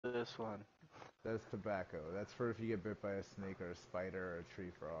this one? That's tobacco. That's for if you get bit by a snake or a spider or a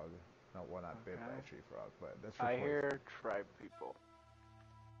tree frog. No, well, not bit by a Okay. tree frog, but that's for I poison. hear tribe people.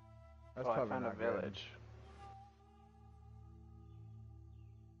 That's Oh, I probably found a not good. village.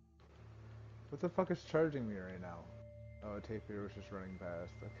 What the fuck is charging me right now? Oh, a tapir was just running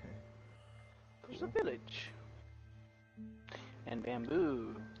past. Okay. There's a Cool. village. And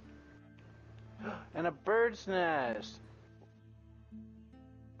bamboo. And a bird's nest.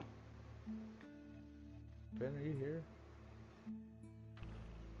 Ben, are you here?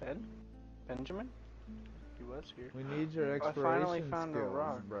 Ben? Benjamin? He was here. We need your I finally exploration found a skills,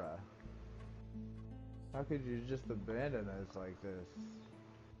 rock. bruh. How could you just abandon us like this?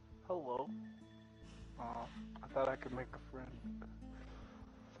 Hello. Oh, I thought I could make a friend.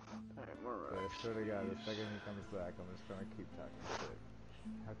 Alright, more But I rocks, swear to God, the please. second he comes back, I'm just gonna keep talking shit.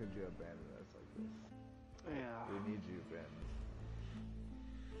 How could you abandon us like this? Yeah, We need you, Ben.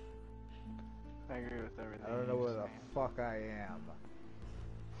 I agree with everything I don't know you're where the saying. fuck I am.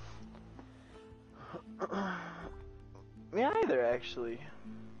 Me either, actually.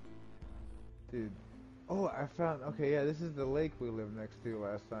 Dude. Oh, I found... Okay, yeah, this is the lake we lived next to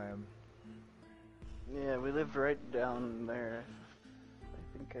last time. Yeah, we lived right down there. I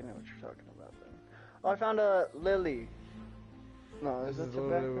think I know what you're talking about then. Oh, I found a lily. No, This is is that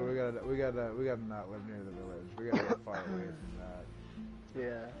literally tobacco? where we gotta not live near the village. We gotta get far away from that.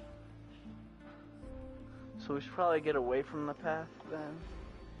 Yeah. So we should probably get away from the path then.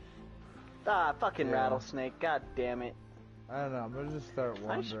 Ah, fucking Yeah. rattlesnake, god damn it. I don't know, I'm gonna just start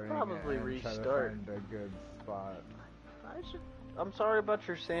I should wandering probably and try to restart. find a good spot. I'm sorry about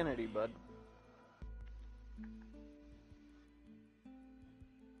your sanity, bud.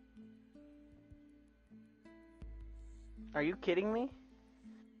 Are you kidding me?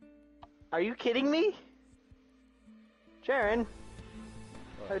 Are you kidding me? Jaren,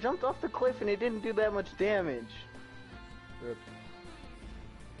 I jumped off the cliff and it didn't do that much damage. Rip.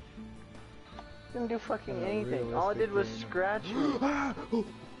 Didn't do fucking In a anything. All it did was realistic game. scratch me.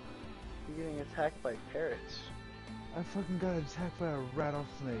 You're getting attacked by parrots. I fucking got attacked by a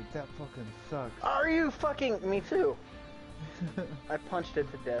rattlesnake. That fucking sucks. Are you fucking... Me too. I punched it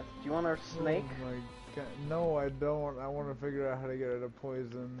to death. Do you want a snake? Oh my god. No, I don't. I want to figure out how to get rid of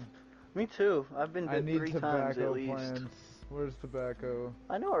poison. Me too. I've been I bit need 3 times at tobacco least. plants. Where's tobacco?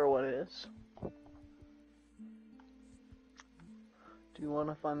 I know where one is. Do you want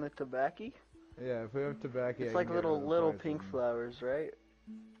to find the tobacco? Yeah, if we have tobacco, It's I like can get rid of the little poison. pink flowers, right?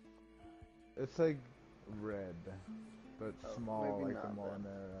 It's like red, but Oh, small, maybe like the not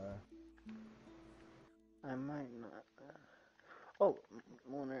then. Monera. I might not. Oh,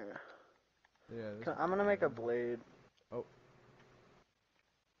 Monera. Yeah, this I'm is gonna make a red. blade. Oh.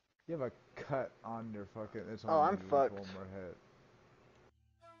 You have a cut on your fucking... It's Oh, only I'm you with one fucked. more hit.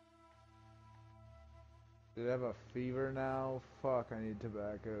 Did I have a fever now? Fuck, I need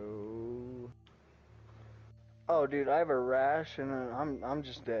tobacco. Oh, dude, I have a rash and I'm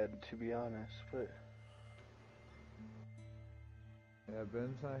just dead, to be honest. But Yeah,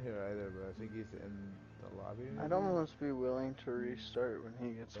 Ben's not here either, but I think he's in the lobby I'd maybe? almost be willing to restart when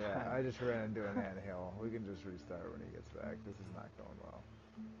he gets Yeah, back. I just ran into an anthill. We can just restart when he gets back. This is not going well.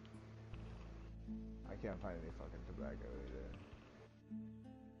 I can't find any fucking tobacco either.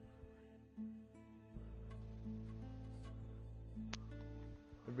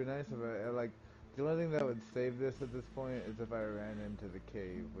 It'd be nice if like, the only thing that would save this at this point is if I ran into the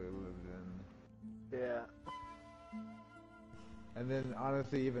cave we lived in. Yeah. And then,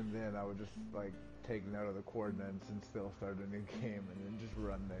 honestly, even then, I would just, like, take note of the coordinates and still start a new game and then just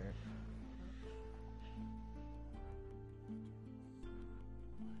run there.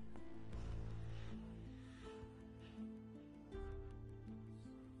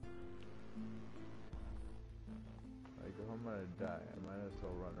 Like, if I'm gonna die, I might as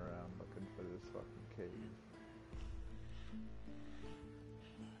well run around looking for this fucking cave.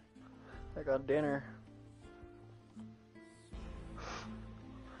 I got dinner.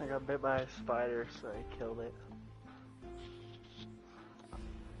 I got bit by a spider, so I killed it.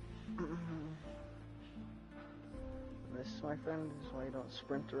 This, my friend, is why you don't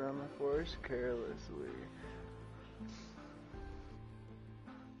sprint around the forest carelessly.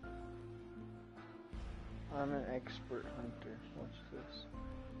 I'm an expert hunter. Watch this.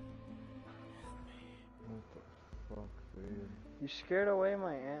 What the fuck, dude? You scared away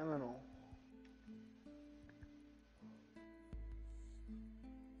my aminal.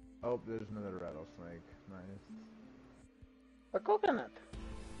 Oh, there's another rattlesnake. Nice. A coconut.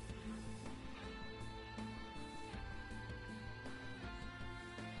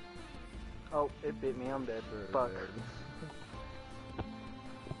 Oh, it bit me. I'm dead. Sure Fuck. did.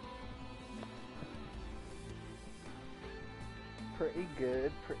 Pretty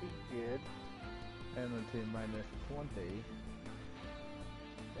good, pretty good. Enmity minus 20.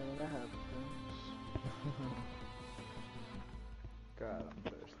 And that happens. God, I'm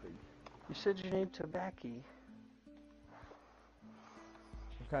thirsty. You said you need tobacco. I'm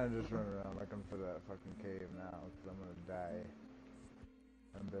kind of just running around looking for that fucking cave now, because I'm gonna die.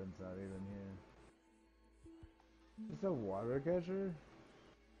 And Ben's not even here. Is that a water catcher?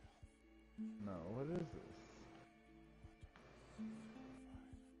 No, what is this?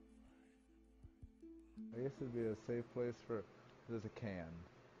 I guess it'd be a safe place for... There's a can.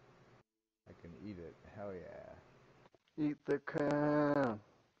 I can eat it. Hell yeah. Eat the can.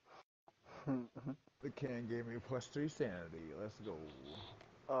 The can gave me +3 sanity. Let's go.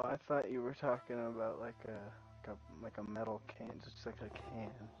 Oh, I thought you were talking about like a metal can, just like a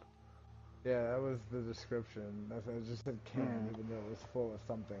can. Yeah, that was the description. I just said can, even though it was full of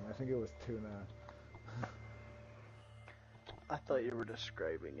something. I think it was tuna. I thought you were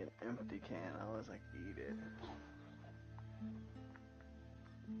describing an empty can. I was like, eat it.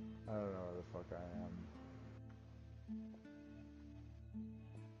 I don't know where the fuck I am.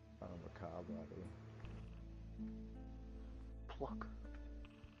 I'm a macabre body. Pluck.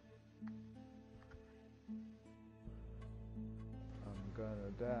 I'm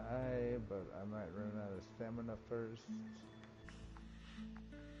gonna die, but I might run out of stamina first. I'm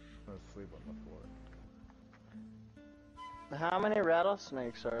gonna sleep on the floor. How many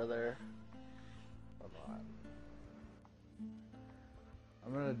rattlesnakes are there? A lot.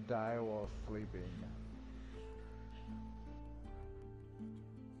 I'm gonna die while sleeping.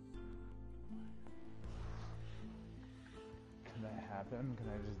 Can that happen? Can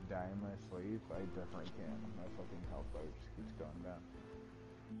I just die in my sleep? I definitely can. My fucking health bar just keeps going down.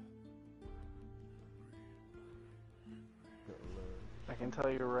 I can tell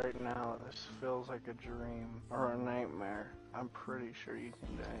you right now, this feels like a dream or a nightmare. I'm pretty sure you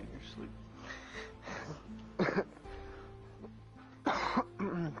can die in your sleep.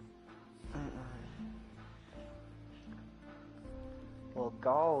 Well,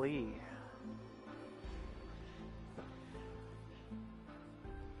 golly.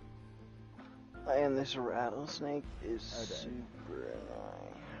 And this rattlesnake is super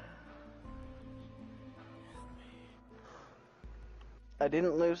annoying. I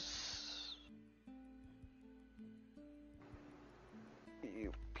didn't lose.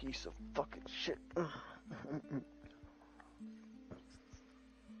 You piece of fucking shit.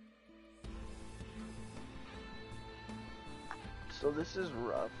 So this is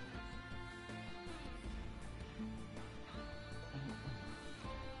rough.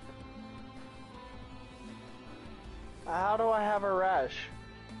 How do I have a rash?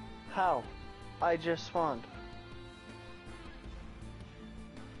 How? I just spawned.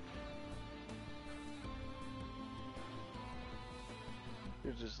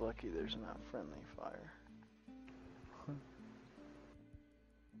 You're just lucky there's not friendly fire.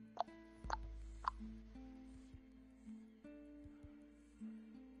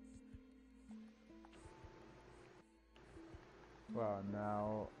 Wow,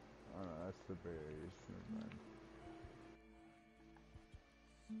 now... that's the berries. Never mind.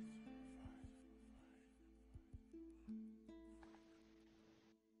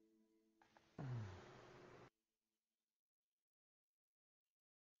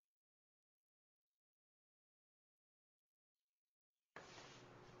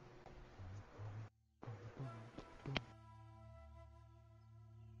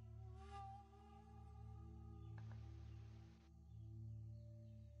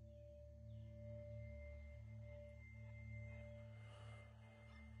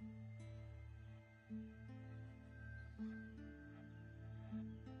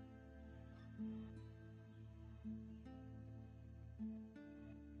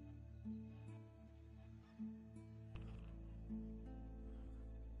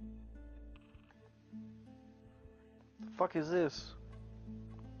 The fuck is this?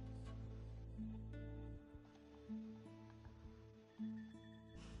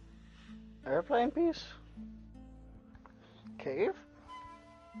 Airplane piece? Cave?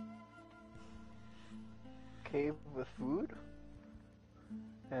 Cave with food?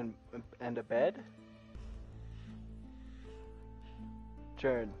 And a bed?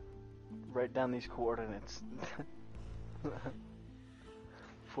 Jared, write down these coordinates.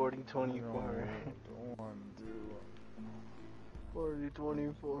 4024. No, don't want to.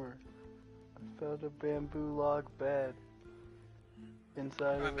 4024. I found a bamboo log bed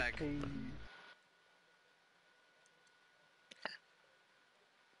inside of a cave.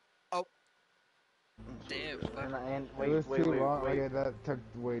 Oh. Damn, And It wait, was wait, too wait, long. wait. Okay, that took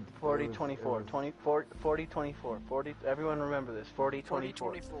way. 40, 24, 40, 24, 40, everyone remember this, 40,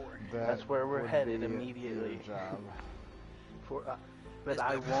 24. 4024. That's where we're would headed be immediately. Your job. But It's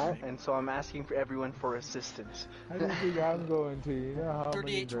I definitely won't, ready. and so I'm asking for everyone for assistance. How do you think I'm going to? You know how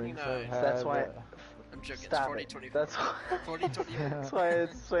many drinks I've 38:29. had? That's why. I'm joking. Stop It's it. 4024. That's why. 4024. That's why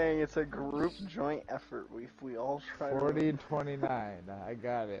it's saying it's a group joint effort. If we all try 40:29. I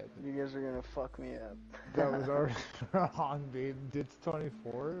got it. You guys are gonna fuck me up. That was already wrong, dude. It's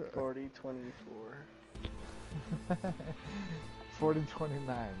 24. 40, 24. 40:29.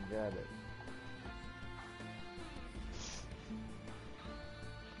 Got it.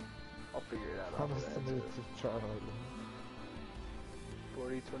 I'll figure it out. I'm After that, listening too. to Charlie.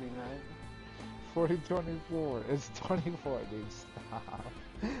 40, 29. 40:24. It's 24, dude. Stop.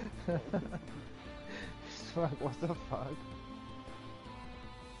 Fuck, what the fuck?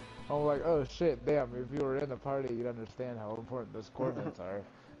 I'm like, oh shit, damn, if you were in the party, you'd understand how important those coordinates are.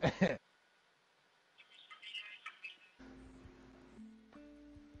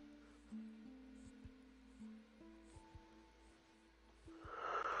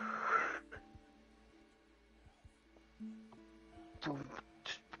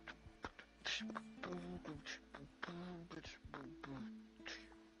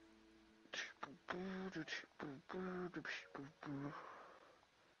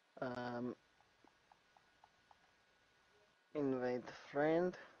 Invite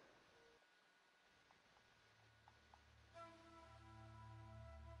friend.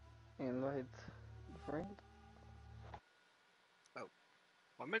 Invite friend. Oh.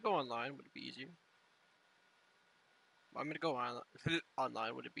 Want me to go online? Would it be easier? Want me to go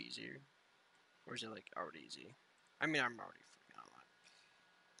online? Would it be easier? Or is it like already easy? I mean, I'm already freaking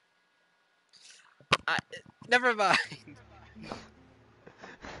online. Never mind.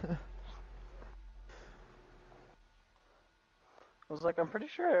 I was like, I'm pretty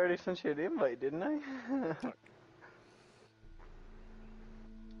sure I already sent you an invite, didn't I? Fuck.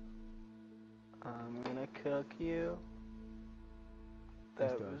 I'm gonna cook you.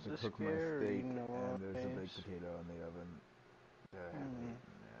 That Still have was to a cook my scary steak, and there's a baked noise. potato in the oven. I haven't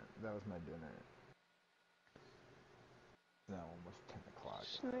eaten yet. That was my dinner. It's now almost 10 o'clock.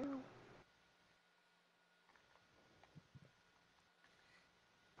 Snail.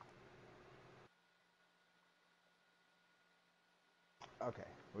 Okay,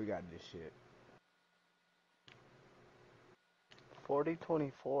 we got this shit.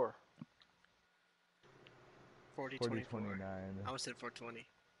 4024. 4024. I almost said 420.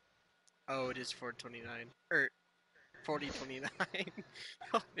 Oh, it is 429. Or 4029.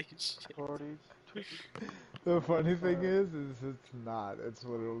 Holy shit. 40. The funny thing is it's not. It's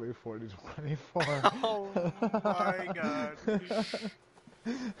literally 4024. Oh my god. I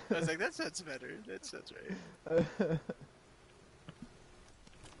was like, that sounds better. That sounds right. What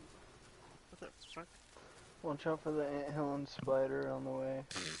the fuck? Watch out for the anthill and spider on the way.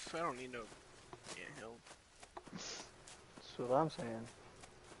 I don't need no anthill. That's what I'm saying.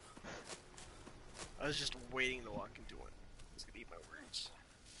 I was just waiting to walk into one. I was gonna eat my words.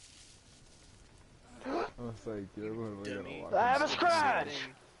 I was like, you're literally Dummy. gonna walk I have a into scratch!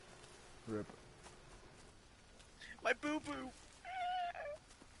 Rip. My boo boo!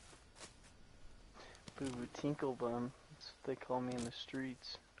 Boo Boo Tinklebum. That's what they call me in the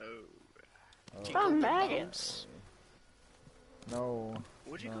streets. Oh. Oh, maggot! Bumps? No.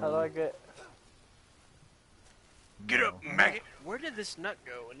 What'd you no. call How do I get... Get No. up, maggot! Where did this nut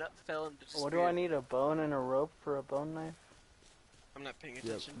go? A nut fell into the What do I need, a bone and a rope for a bone knife? I'm not paying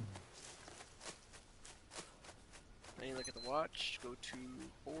attention. I need to look at the watch. Go to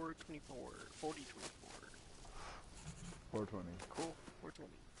 424. 4024. 420. Cool. 420.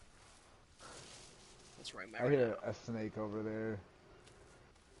 That's right, I hear a snake over there.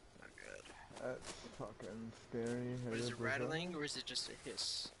 Not good. That's fucking scary. But is it rattling or is it just a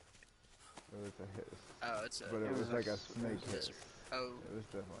hiss? It was a hiss. Oh, it's a. But it was like a snake it hiss. Oh. It was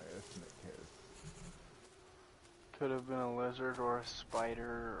definitely a snake hiss. Could have been a lizard or a spider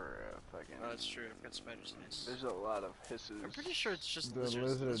or a fucking... Oh, that's true. I've got spiders in hiss. There's a lot of hisses. I'm pretty sure it's just The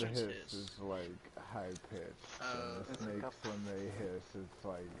lizards. lizard Lizards hiss is like high pitched. Oh. And the It's like snakes when they hiss, it's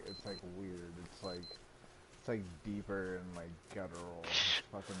like weird. It's like deeper and like guttural. It's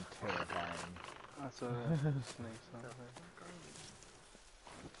fucking terrifying. That's what snakes sound like.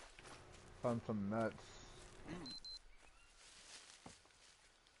 Found some nuts.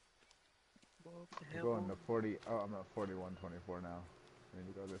 What the I'm hell? going to 40. Oh, I'm at 4124 now. I need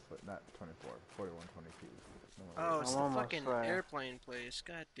to go this way. Not 24. 4122. No, Oh, it's I'm the almost fucking there. airplane place.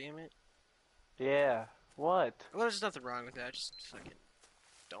 God damn it. Yeah. What? Well, there's nothing wrong with that. Just fucking.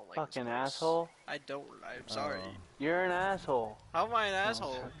 don't like Fucking this place. asshole. I don't. I'm sorry. You're an asshole. How am I an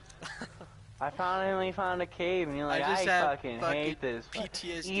asshole? I finally found a cave, and you're like, I just I have fucking hate this.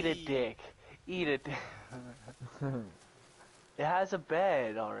 PTSD. Eat a dick. Eat a dick. It has a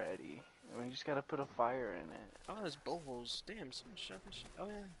bed already. We just gotta put a fire in it. Oh, there's bullholes. Damn, some shit. Oh,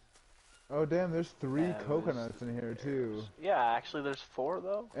 yeah. Oh, damn, there's 3 coconuts in here, too. Yeah, actually, there's 4,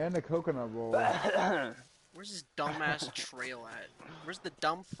 though. And a coconut bowl. Where's this dumbass trail at? Where's the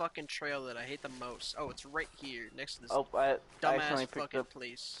dumb fucking trail that I hate the most? Oh, it's right here, next to this I dumbass accidentally picked fucking up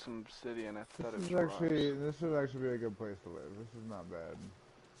place. some obsidian. I thought it was This would actually be a good place to live. This is not bad.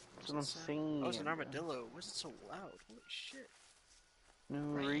 That's what I'm saying. Oh, it's an armadillo. Why is it so loud? Holy shit.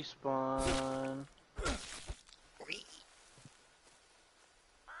 New respawn.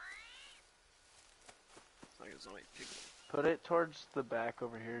 Put it towards the back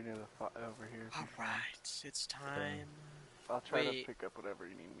over here near the over here. Alright, it's time. I'll try to pick up whatever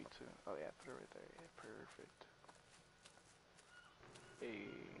you need me to. Oh yeah, put it right there. Yeah, perfect. Hey.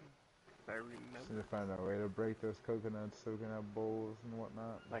 I remember. Need to find a way to break those coconuts, coconut bowls and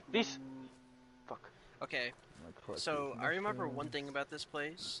whatnot. Like this. Fuck. Okay. So I remember one thing about this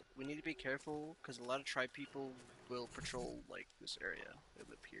place. We need to be careful because a lot of tribe people will patrol like this area. They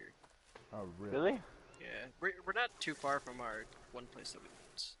live here. Oh really? Really? Yeah, we're not too far from our one place that we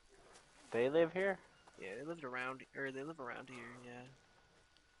lived. They live here? Yeah, they live around here. Yeah.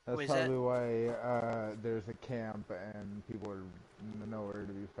 That's probably why there's a camp and people are nowhere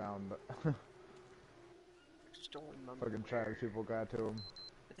to be found. I just don't remember. Fucking tribe people got to them.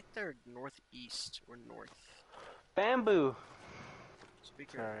 I think they're northeast or north. Bamboo.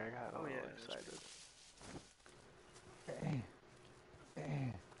 Speaker. Sorry, I got all excited.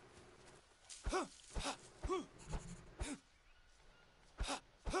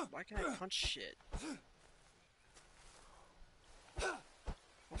 Why can't I punch shit?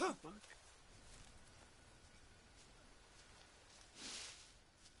 What the fuck?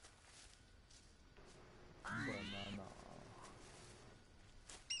 Banana.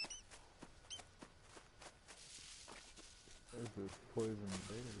 There's this poison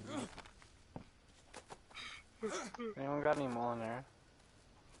baby. Anyone got any mole in there?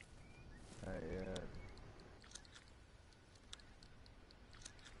 Not yet.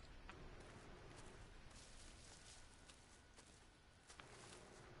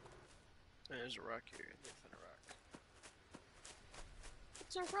 There's a rock here. I found a rock.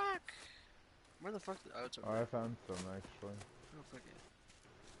 It's a rock! Where the fuck? Oh, it's a rock. I found some actually. Oh, fuck it.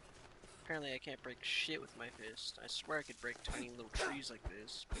 Apparently I can't break shit with my fist. I swear I could break tiny little trees like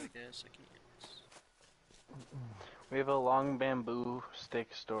this, but I guess I can't. We have a long bamboo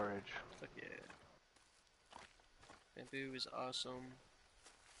stick storage. Fuck yeah. Bamboo is awesome.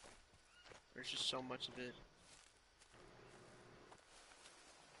 There's just so much of it.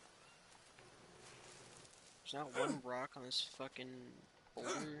 There's not one rock on this fucking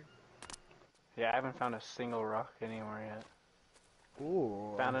boulder. Yeah, I haven't found a single rock anywhere yet.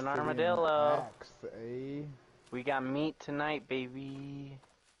 Ooh, found an armadillo. Axe, eh? We got meat tonight, baby.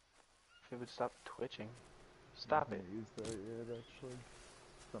 If it would stop twitching. Stop it. Use that yet, actually.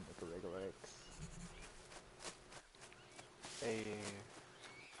 Not like a regular axe. Hey.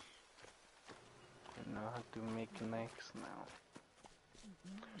 I know how to make an axe now.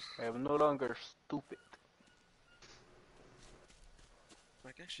 I am no longer stupid.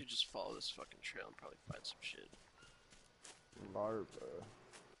 I can actually just follow this fucking trail and probably find some shit. Larva.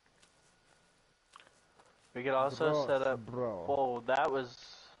 We could also set up. Whoa, that was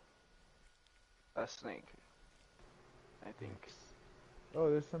a snake. I think. Oh,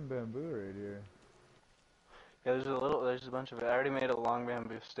 there's some bamboo right here. Yeah, there's a bunch of it. I already made a long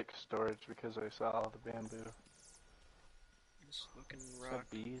bamboo stick storage because I saw all the bamboo. This looking Is rock. that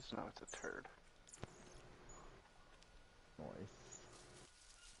bees? No, it's a turd. Nice.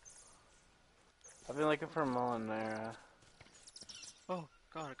 I've been looking for Molinera. Oh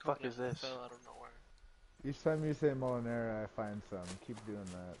god, a Fuck coconut is this? fell out of nowhere. Each time you say Molinera, I find some. Keep doing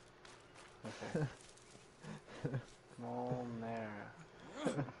that. Okay. Molinera.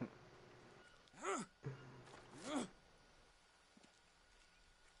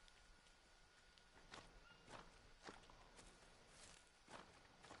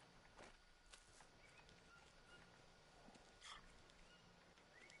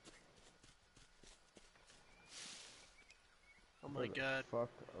 Oh my god. Fuck.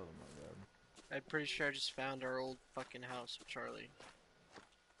 Oh my god. I'm pretty sure I just found our old fucking house with Charlie.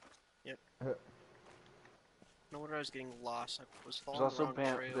 Yep. No wonder I was getting lost. I was following the wrong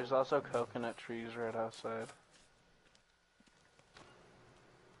trail. There's also coconut trees right outside.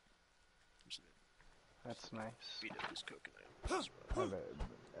 That's nice. Beat up this coconut. I bet.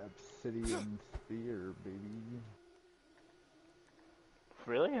 obsidian spear, baby.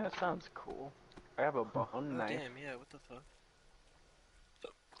 Really? That sounds cool. I have a bone Oh knife. damn, yeah, what the fuck?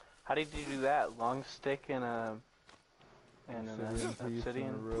 How did you do that? Long stick and an Obsidian piece and a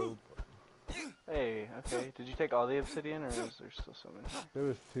obsidian? rope. Hey, okay. Did you take all the obsidian, or is there still some in here? There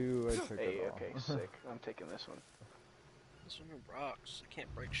was 2, I took Hey, it all. okay, sick. I'm taking this one. This one rocks. I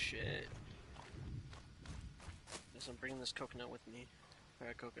can't break shit. Guess I'm bringing this coconut with me.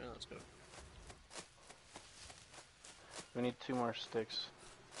 Alright, coconut, let's go. We need 2 more sticks.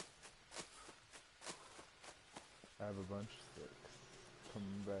 I have a bunch of sticks. Come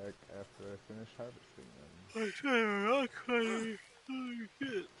back after I finish harvesting them.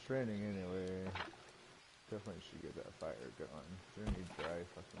 It's raining anyway. Definitely should get that fire going. Is there any dry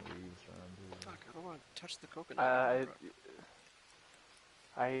fucking leaves around here? Fuck, I don't want to touch the coconut.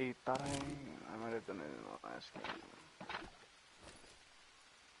 I thought I might have done it in the last game.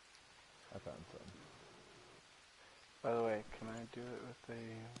 I found some. By the way, can I do it with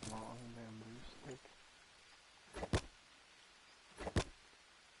a long bamboo stick?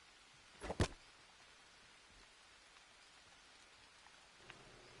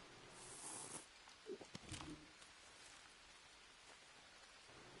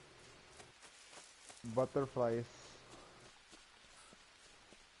 Butterflies.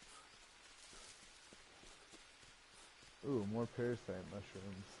 Ooh, more parasite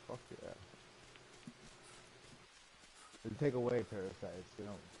mushrooms. Fuck yeah. They take away parasites, they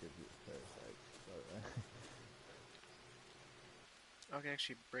don't give you parasites, by the way. I can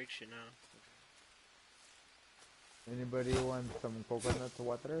actually break shit now. Anybody want some coconut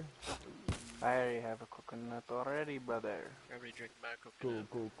water? I already have a coconut already, brother. I already drank my coconut.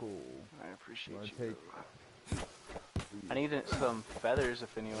 Cool. I appreciate Wanna you. take I need some feathers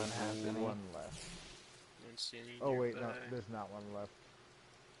if anyone has any. one left. I don't see any Oh wait, no, nearby. there's not one left.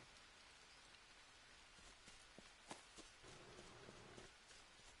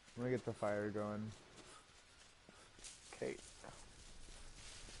 I'm gonna get the fire going. Okay.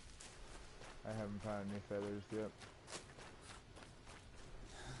 I haven't found any feathers yet.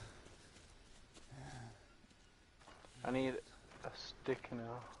 I need a stick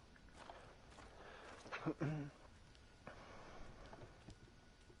now.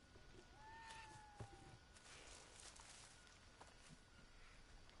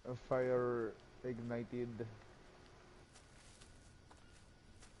 A fire ignited.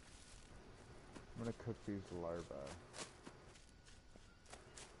 I'm gonna cook these larvae.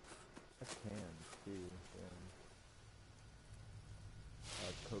 I can too, damn.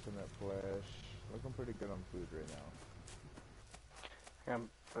 Coconut flesh. Looking pretty good on food right now. I got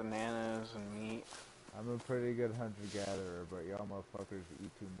bananas and meat. I'm a pretty good hunter-gatherer, but y'all motherfuckers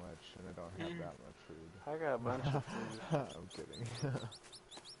eat too much, and I don't have that much food. I got a bunch of food. I'm kidding.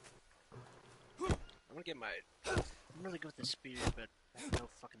 I'm gonna get my... I'm really good with the spear, but I have no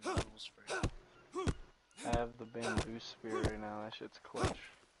fucking tools for it. I have the bamboo spear right now. That shit's clutch.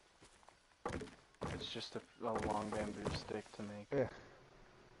 It's just a long bamboo stick to make. Yeah.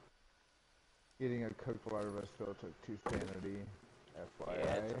 Eating a cooked larva still took 2 sanity. FYI.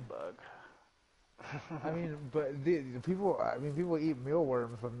 Yeah, it's a bug. I mean, but the people. I mean, people eat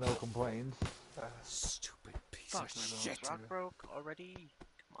mealworms with no complaints. Stupid piece Fuck, of shit. rock broke already?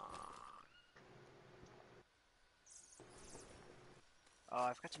 Come on. Oh,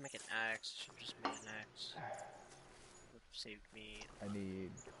 I forgot to make an axe. Should've just made an axe. Would've saved me. I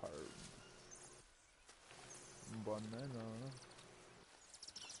need carbs. Banana.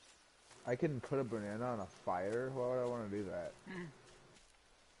 I can put a banana on a fire? Why would I want to do that?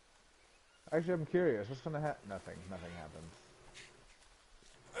 Actually, I'm curious. What's gonna happen? Nothing. Nothing happens.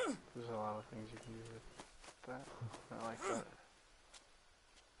 There's a lot of things you can do with that. I like that.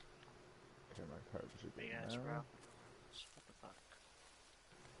 Okay, my carbs are Big good ass now. rock. What the fuck?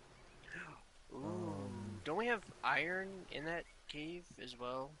 Ooh. Don't we have iron in that cave as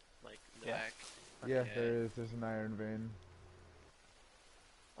well? Like, in the Yeah. back? Yeah, Okay. there is. There's an iron vein.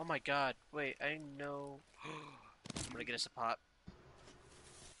 Oh my god. Wait, I know. I'm gonna get us a pot.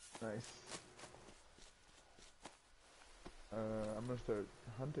 Nice. I'm gonna start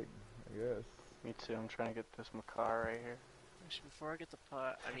hunting, I guess. Me too. I'm trying to get this macaw right here. Actually, before I get the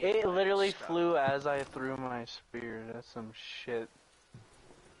pot, I need It to literally stop. flew as I threw my spear. That's some shit.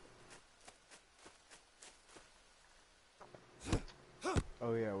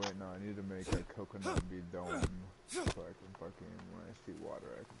 Oh yeah, wait, no, I need to make a coconut bidon so I can fucking, when I see water,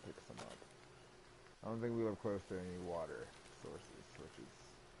 I can pick some up. I don't think we live close to any water sources, which is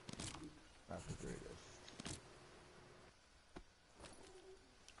not the greatest.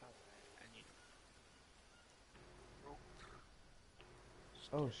 I need rope.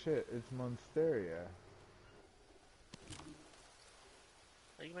 Oh shit, it's Monsteria.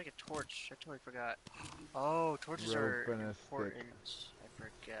 Oh, you can make a torch. I totally forgot. Oh, torches Rope are and a stick. important. I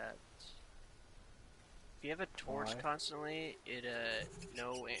forget. If you have a torch Why? constantly, it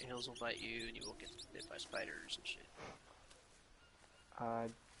no anthills will bite you, and you won't get bit by spiders and shit.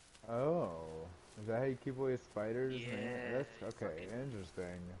 Oh, is that how you keep away spiders? Yeah, That's okay. Interesting.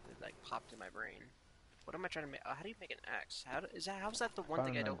 it like popped in my brain. What am I trying to make? How do you make an axe? How's that the one Found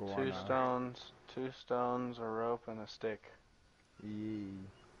thing I an don't do? iguana. Two stones, a rope, and a stick. Yee.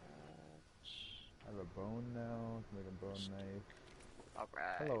 I have a bone now. Let's make a bone knife.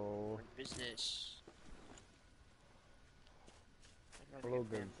 Alright. Hello. We're in business. I'd rather Hello,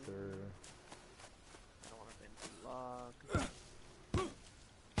 get good bamboo. sir. I don't want a bamboo log.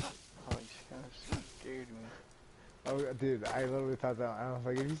 Oh, you kind of scared me. Oh, dude, I literally thought that. I was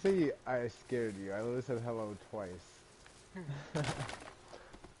like, if you say I scared you, I literally said hello twice.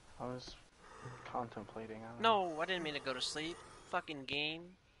 I was contemplating on it. No, I didn't mean to go to sleep. Fucking game.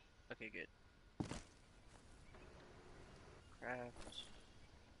 Okay, good. Craft.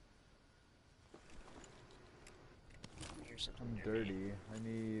 Here's something I'm near me. dirty. I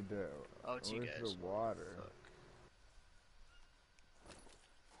need. Oh, it's you where's guys. the water? Fuck.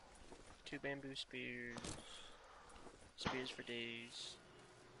 2 bamboo spears. Spears for days.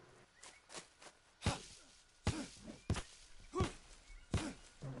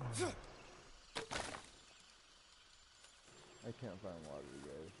 I can't find water,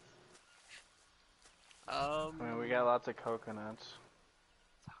 guys. I mean, we got lots of coconuts.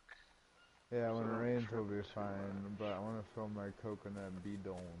 Fuck. Yeah, when it So rains, trip we'll be too fine. much. But I want to fill my coconut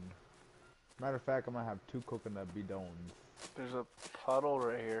bidon. Matter of fact, I'm gonna have 2 coconut bidons. There's a puddle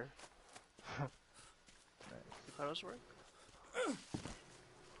right here. Nice. The puddles work?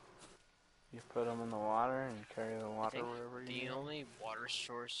 You put them in the water and you carry the I water think wherever you the go. only water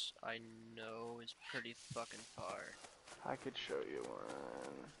source I know is pretty fucking far. I could show you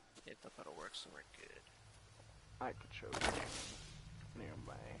one. If the puddle works, then we're good. I could show you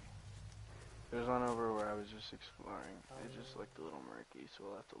nearby. There's one over where I was just exploring. It just looked a little murky, so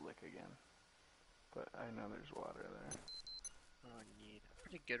we'll have to look again. But I know there's water there. What do I need? I'm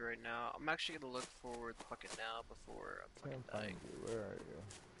pretty good right now. I'm actually gonna look for the bucket now before I'm fucking Can't find dying. you. Where are you?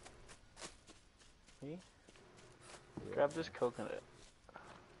 Me? Yeah. Grab this coconut.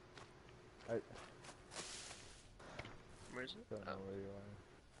 Where is it? Don't know Oh. where you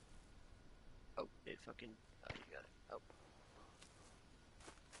are. Oh, it fucking. Oh, you got it. Oh.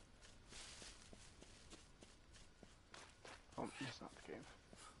 Oh, that's not the cave.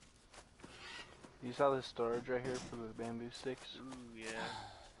 You saw this storage right here for the bamboo sticks? Ooh, yeah.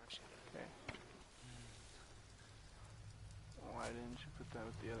 Actually, Okay. Why didn't you put that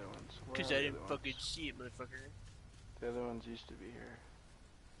with the other ones? Where because are I the didn't other fucking ones? see it, motherfucker. The other ones used to be here.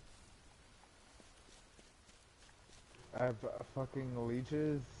 I have fucking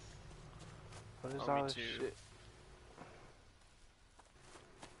leeches. What is Oh, me all this too. shit?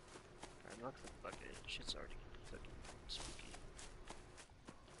 I'm not the bucket. Shit's already fucking spooky.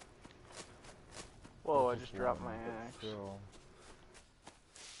 Whoa, I It's just dropped one, my but axe. still.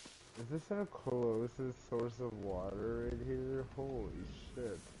 Is this our closest source of water right here? Holy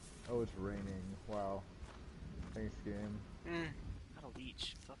shit. Oh, it's raining. Wow. Thanks, game. Not a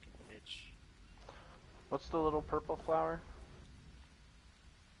leech. Fucking bitch. What's the little purple flower?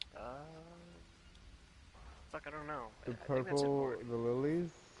 Fuck, I don't know. The I think that's purple, important. the lilies?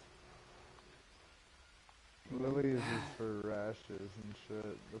 Lilies is for rashes and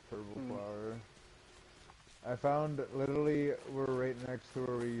shit, the purple flower. I found, literally, we're right next to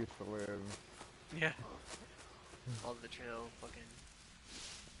where we used to live. Yeah. All the trail, fucking.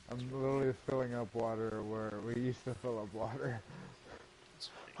 I'm literally filling up water where we used to fill up water. That's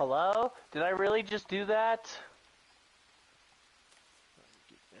funny. Hello? Did I really just do that?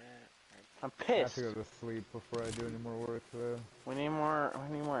 Get that. I'm I have pissed. to go to sleep before I do any more work though. We need more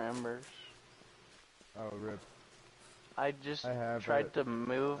embers. Oh, rip. I just have tried it. to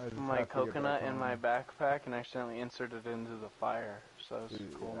move I just my have to get back coconut in my home. backpack and accidentally inserted it into the fire. So I was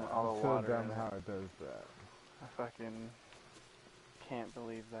cooling Yeah, all it's the so water dumb in how it. it does that. I fucking can't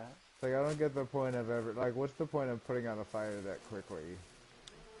believe that. It's like, I don't get the point of ever, like, what's the point of putting out a fire that quickly?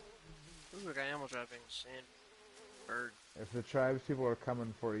 Ooh, I got animal droppings and bird. If the tribes people are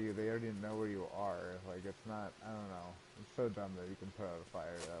coming for you, they already know where you are. Like, it's not, I don't know. It's so dumb that you can put out a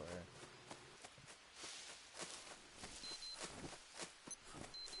fire that way.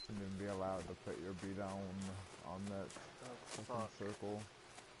 You shouldn't be allowed to put your beat on that fucking Fuck. circle.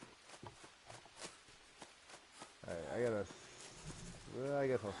 Alright, I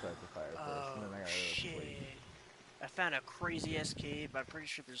guess I'll start the fire first, and then I gotta go to sleep. I found a crazy ass cave. I'm pretty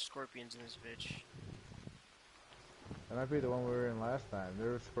sure there's scorpions in this bitch. That might be the one we were in last time.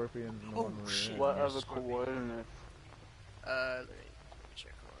 There were scorpions in the one we were shit. in. What There's are the scorpion. coordinates? Let me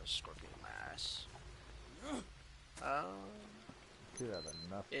check on scorpion mass. Dude, I have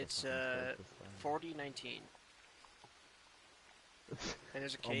enough. It's 4019. And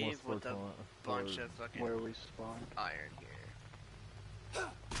there's a cave with a bunch of fucking where we spawn iron here.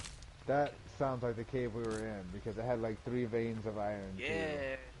 That sounds like the cave we were in because it had like 3 veins of iron. Yeah,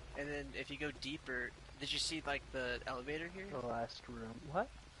 too. and then if you go deeper, did you see like the elevator here? the last room. What?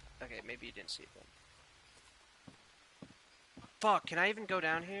 Okay, maybe you didn't see it then. Fuck, can I even go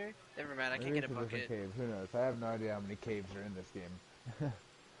down here? Never mind, I can't get a bucket. Cave. Who knows? I have no idea how many caves are in this game.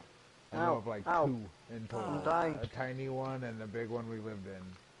 I Ow, know of like ow. 2 in total. I'm dying. A tiny one and a big one we lived in.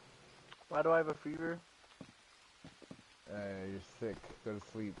 Why do I have a fever? You're sick. Go to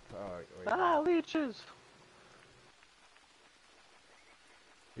sleep. Oh, wait. Ah, leeches!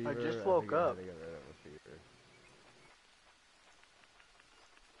 Fever? I just woke up. I had to get rid of a fever.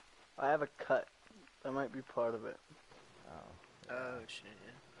 I have a cut. That might be part of it. Oh. Oh shit,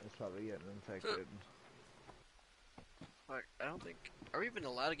 yeah. It's probably getting infected. Fuck, I don't think... Are we even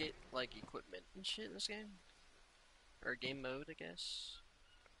allowed to get, like, equipment and shit in this game? Or game mode, I guess?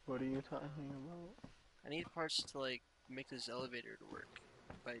 What are you talking about? I need parts to, like, make this elevator to work.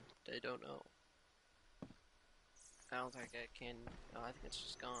 But I don't know. I don't think I can... No, I think it's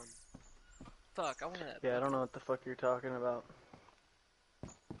just gone. Fuck, I want that. Yeah, I don't know what the fuck you're talking about.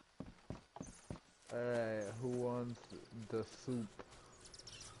 Alright, who wants the soup?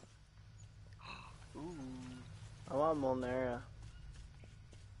 Ooh. I want Molnera.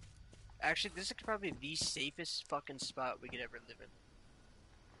 Actually, this is probably the safest fucking spot we could ever live in.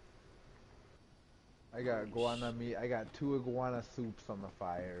 I got iguana meat. I got 2 iguana soups on the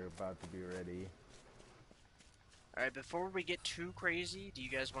fire, about to be ready. Alright, before we get too crazy, do you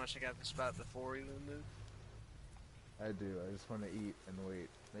guys want to check out the spot before we move? I do. I just want to eat and wait.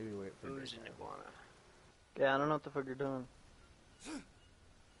 Maybe wait for Who's daytime. an iguana? Yeah, I don't know what the fuck you're doing.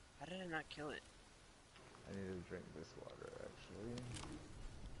 How did I not kill it? I need to drink this water, actually.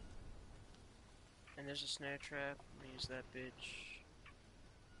 And there's a snare trap. I'm gonna use that bitch.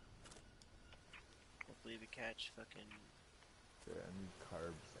 Hopefully we catch fucking... Yeah, I need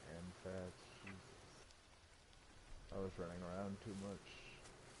carbs and fats. Jesus. I was running around too much.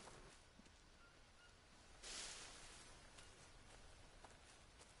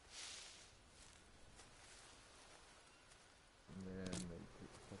 And then they put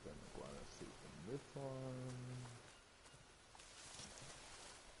fucking iguana soup in this one.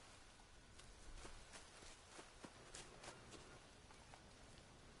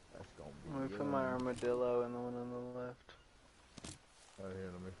 That's gonna be Let me put my armadillo in the one on the left. Oh,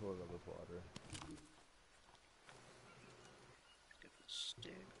 here, let me fill it up with water. Get the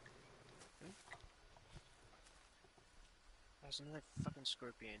stick. There's another fucking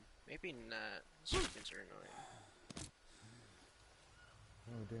scorpion. Maybe not. Scorpions are annoying.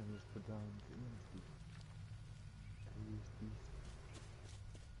 Oh, damn, there's pedons.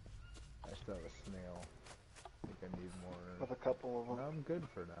 I still have a snail. I think I need more. With a couple of them. No, I'm good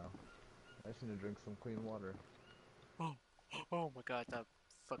for now. I just need to drink some clean water. Oh my god, that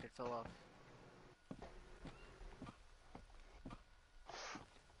fucking fell off.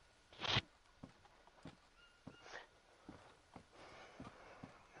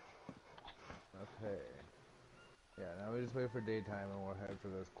 Okay. Yeah, now we just wait for daytime and we'll head for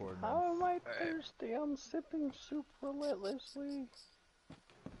those coordinates. How am I thirsty? I'm sipping soup relentlessly.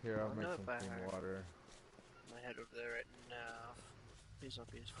 Here, I'll make no, some by clean heart. water. I'm gonna head over there right now. Please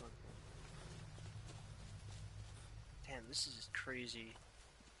don't be a scorpion. Damn, this is crazy.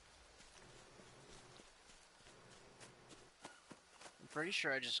 I'm pretty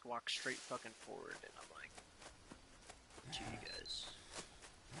sure I just walked straight fucking forward and I'm like, to you guys.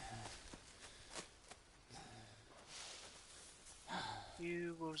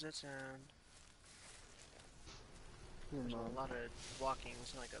 What was that sound? There's a lot of walking,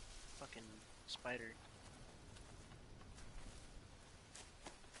 it's like a fucking spider.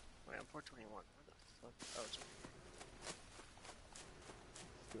 Wait, I'm 421. Where the fuck? Oh, it's over here.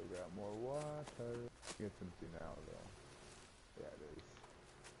 Still got more water. It's empty now, though. Yeah, it is.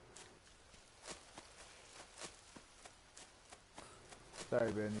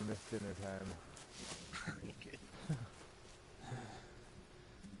 Sorry, Ben, you missed dinner time. You're good.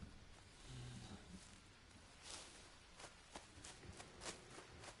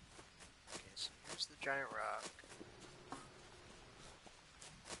 Okay, so here's the giant rock.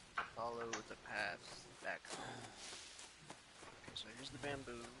 Follow the path back home. Okay, so here's the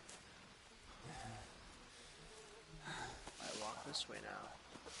bamboo. this way now.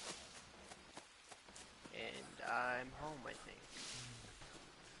 And I'm home, I think.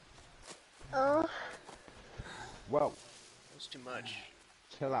 Oh. Whoa. That's too much.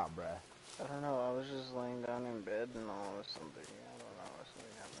 Chill out, bruh. I don't know, I was just laying down in bed and all of something, I don't know,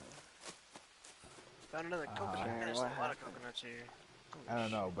 something happened. Found another coconut. Sharon, There's what a lot of happened? coconuts here. Holy I don't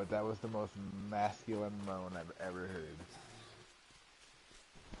shit. know, but that was the most masculine moan I've ever heard.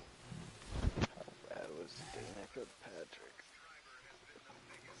 How bad was Dana Kirkpatrick?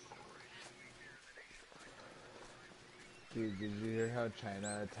 Dude, did you hear how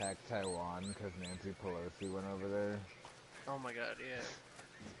China attacked Taiwan because Nancy Pelosi went over there? Oh my god, yeah.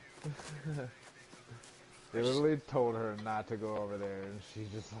 They literally told her not to go over there, and she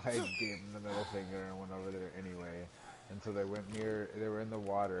just like gave them the middle finger and went over there anyway. And so they were in the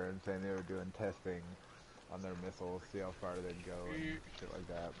water and saying they were doing testing on their missiles, see how far they'd go and shit like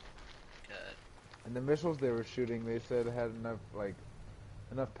that. God. And the missiles they were shooting, they said had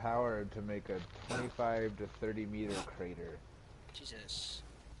enough power to make a 25 to 30 meter crater. Jesus.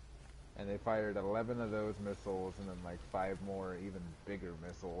 And they fired 11 of those missiles and then like 5 more even bigger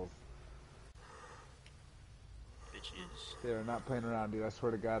missiles. Bitches. They are not playing around, dude. I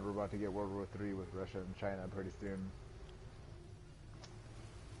swear to God, we're about to get World War III with Russia and China pretty soon.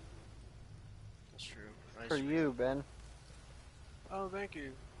 That's true. For you, Ben. Oh, thank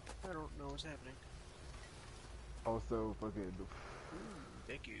you. I don't know what's happening. Also, fucking...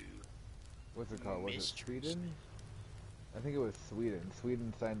 Thank you. What's it called? Was it Mr. Sweden? I think it was Sweden.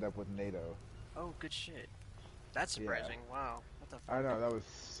 Sweden signed up with NATO. Oh, good shit. That's surprising. Yeah. Wow. What the fuck? I know, that was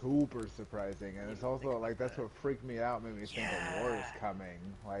super surprising. And it's also, like, that's what freaked me out, made me think a war is coming.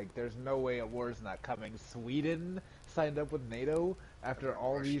 Like, there's no way a war's not coming. Sweden signed up with NATO after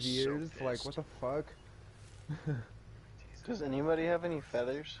all these years? So like, what the fuck? Does anybody have any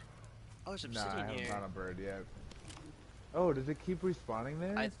feathers? Oh, there's obsidian here. Nah, I haven't found a bird yet. Oh, does it keep respawning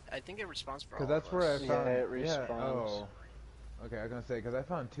there? I think it respawns for all Because that's of where us. I found... Yeah, it respawns. Yeah, oh. Okay, I was gonna say, because I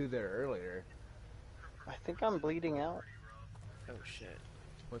found 2 there earlier. I think I'm bleeding out. Oh, shit.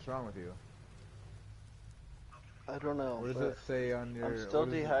 What's wrong with you? I don't know. What does it say on your... I'm still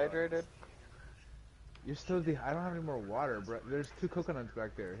dehydrated. You're still I don't have any more water, bro. There's 2 coconuts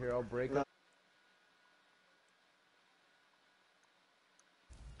back there. Here, I'll break them.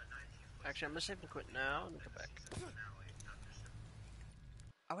 Actually, I'm gonna save and quit now and come back.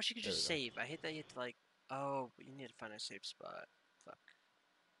 I wish you could just save. I hate that you have to, like... Oh, but you need to find a safe spot. Fuck.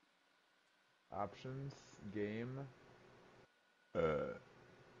 Options, game,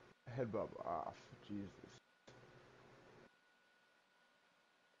 head bub off. Jesus.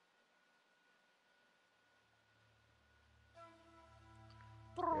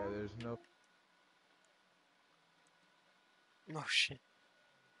 Yeah, there's no... Oh, shit.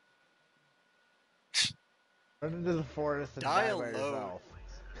 Run into the forest and die by yourself.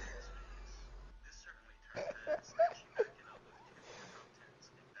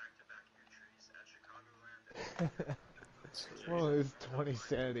 Well, it was 20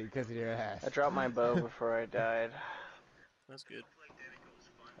 sanity because of your ass. I dropped my bow before I died. That's good.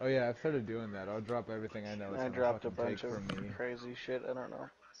 Oh yeah, I've started doing that. I'll drop everything I know it's I gonna dropped a fucking bunch take of from me. crazy shit, I don't know.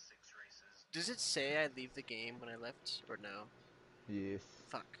 Does it say I leave the game when I left, or no? Yes.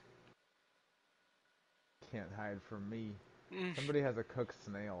 Fuck. Can't hide from me. Somebody has a cooked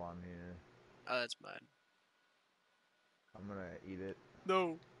snail on here. Oh, that's mine. I'm gonna eat it.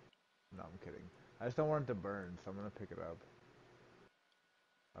 No. No, I'm kidding. I just don't want it to burn, so I'm gonna pick it up.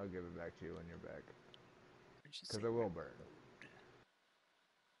 I'll give it back to you when you're back. Because it will burn.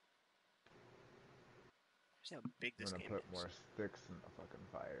 See how big this game is. I'm gonna put more sticks in the fucking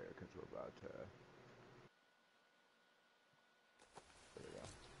fire, because we're about to... There we go.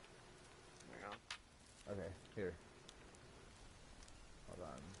 There we go. Okay, here. Hold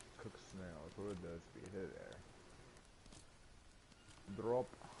on. Cook snails. What would those be? There. Drop.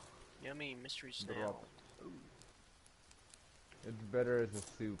 Yummy mystery snail. Drop. Ooh. It's better as a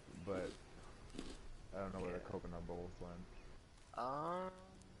soup, but I don't know where the coconut bowls went. How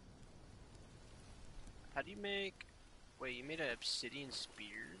do you make... Wait, you made an obsidian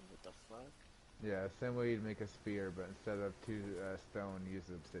spear? What the fuck? Yeah, same way you'd make a spear, but instead of 2 stone, use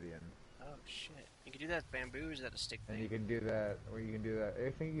obsidian. Oh shit. You can do that with bamboo, or is that a stick thing? And you can do that, or you can do that, I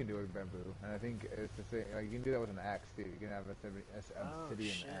think you can do it with bamboo. And I think it's the same, like, you can do that with an axe too. You can have an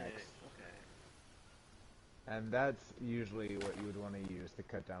obsidian axe. Okay. And that's usually what you would want to use to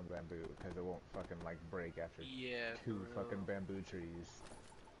cut down bamboo, because it won't fucking, like, break after 2 fucking bamboo trees.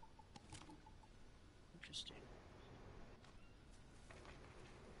 Interesting.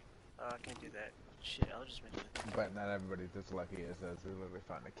 I can't do that. Shit, I'll just make it. But not everybody's as lucky as us. We literally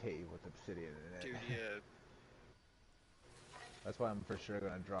found a cave with obsidian in it. Dude, yeah. That's why I'm for sure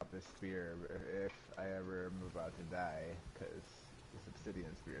gonna drop this spear if I ever am about to die, because this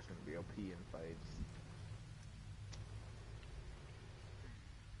obsidian spear is gonna be OP in fights.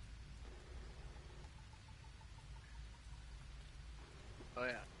 Oh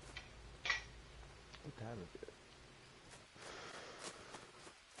yeah. What time is it?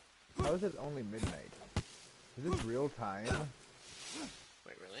 How is it only midnight? Is this real time?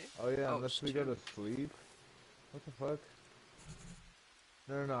 Wait, really? Oh yeah, Oh, unless we go to sleep. What the fuck?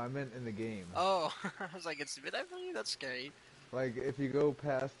 No, I meant in the game. Oh, I was like, it's midnight for you? That's scary. Like, if you go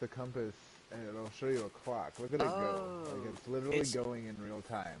past the compass, and it'll show you a clock. Look at it go. Like, it's literally going in real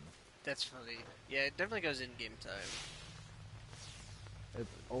time. That's funny. Yeah, it definitely goes in game time.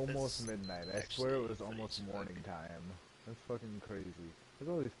 It's almost midnight. I swear it was almost morning time. That's fucking crazy. Look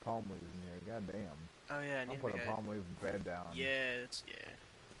at all these palm leaves in here. God damn. Oh yeah, I need I'll put a palm leaf bed down. Yeah, that's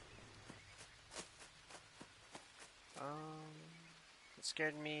it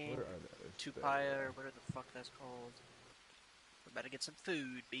scared me. Where are those? Tupaya, or whatever the fuck that's called. We're about to get some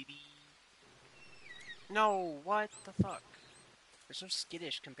food, baby. No, what the fuck? They're so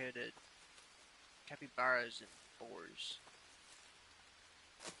skittish compared to capybaras and boars.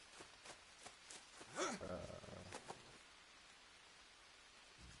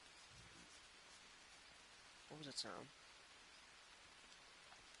 What was that sound?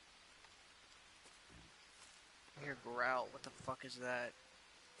 I hear growl. What the fuck is that?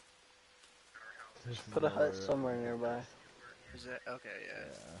 Just put a hut somewhere nearby. Is that okay?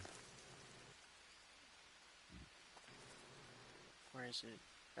 Yeah. Where is it?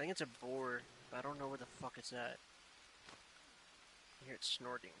 I think it's a boar, but I don't know where the fuck it's at. I hear it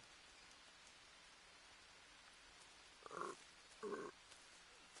snorting.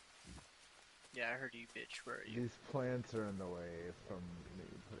 Yeah, I heard you, bitch. Where are you? These plants are in the way from me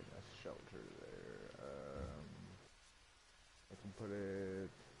putting a shelter there. I can put it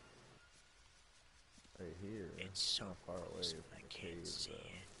right here. It's so far away close, from I the can't cave, see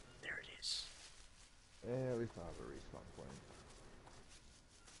it. There it is. Yeah, at least I'll have a respawn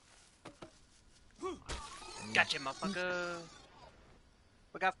point. Gotcha, motherfucker!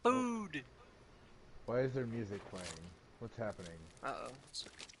 We got food! Why is there music playing? What's happening? Uh-oh.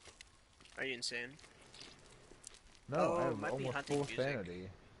 Are you insane? No, I have might be almost hunting full music. sanity.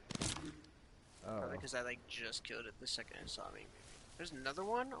 Oh. Probably because I, like, just killed it the second it saw me. There's another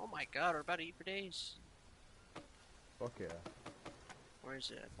one? Oh my god, we're about to eat for days. Fuck yeah. Where is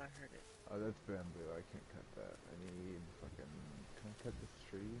it? I thought I heard it. Oh, that's bamboo. I can't cut that. I need fucking... Can I cut this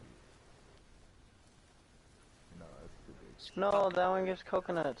tree? No, that's too big. No, that one gives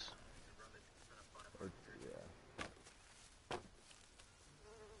coconuts. Or, yeah.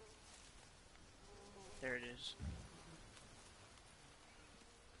 There it is.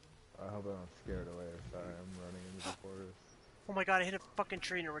 I hope I don't scare it away. Sorry, I'm running into the forest. Oh my god, I hit a fucking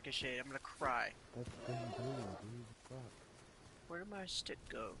tree and a ricochet. I'm gonna cry. That's bamboo, dude. Fuck. Where did my stick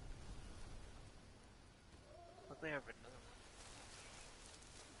go? Luckily I have another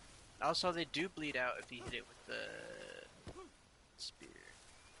one. Also, they do bleed out if you hit it with the spear.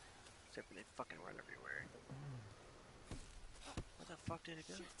 Except for they fucking run everywhere. Where the fuck did it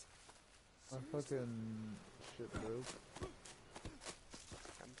go? My fucking shit broke.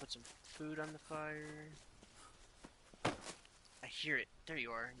 I'm gonna put some food on the fire. I hear it. There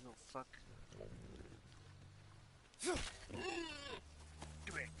you are, you little fuck.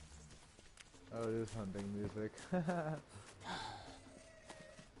 Come here. Oh, it is hunting music.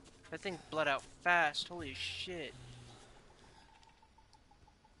 That thing bled out fast. Holy shit.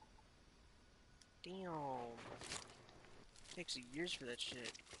 Damn. Takes years for that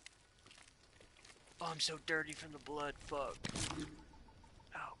shit. Oh, I'm so dirty from the blood. Fuck.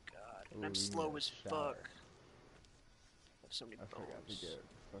 Oh god. And I'm slow as fuck. I have so many bones. I forgot to get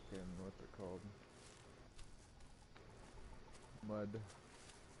fucking, what's it called? Mud.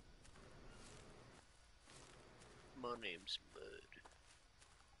 My name's Mud.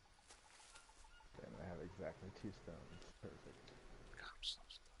 Damn, I have exactly 2 stones. Perfect. God, I'm slow.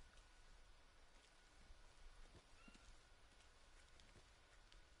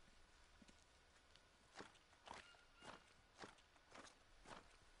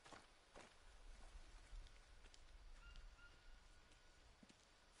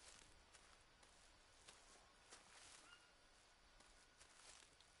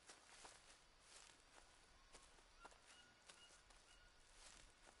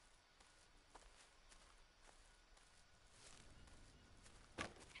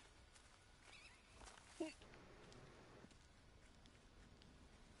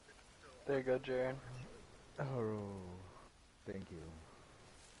 There you go, Jaren. Oh, thank you.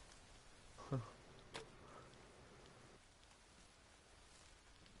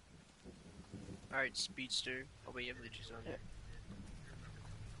 Alright, speedster. Oh wait, you have leeches on. Yeah.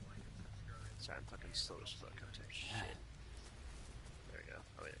 Sorry, I'm fucking slow as fuck. I'm type shit. There we go.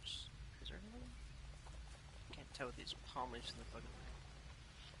 Oh wait, is there anyone? Can't tell with these palm leaves in the fucking.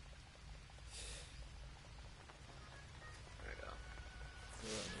 There we go.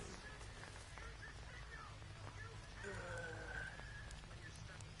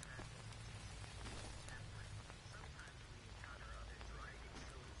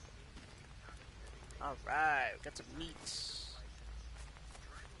 Alright, we got some meats.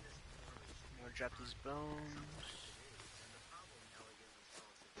 I'm gonna drop these bones.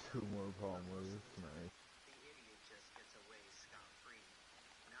 2 more palm leaves, nice.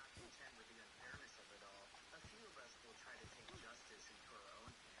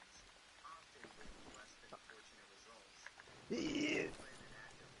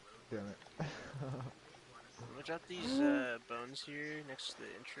 Damn it. I'm gonna drop these bones here next to the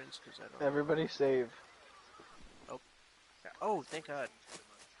entrance because I don't. Everybody save. Oh, thank God.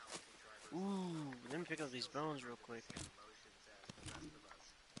 Ooh, let me pick up these bones real quick.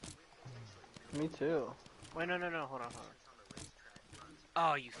 Me too. Wait, no, hold on.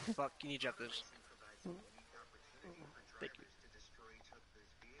 Oh, you fuck! You need to drop those. Thank you.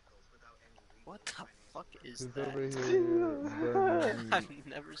 What the fuck is Who's that? over here burning meat? I've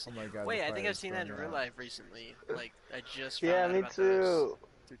never seen. Oh my god. Wait, the I think fire's I've seen that in going real out. life recently. Like, I just found Yeah, out me about those too.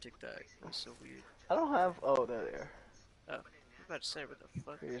 through TikTok. It was so weird. I don't have. Oh, there they are. Oh, I'm about to say, what the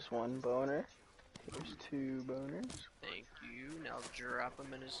fuck? Here's 1 boner. Here's 2 boners. Thank you. Now I'll drop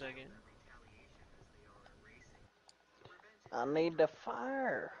them in a second. I need the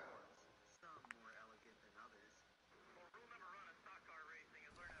fire.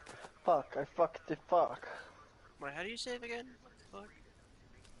 Fuck, I fucked the fuck. Wait, how do you save again? What the fuck?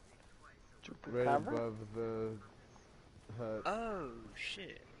 Right Chupacabra? above the hut. Oh,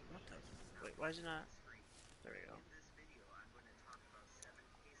 shit. What the wait, why is it not? There we go.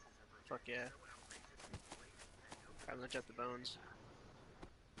 Fuck yeah. I'm gonna drop the bones.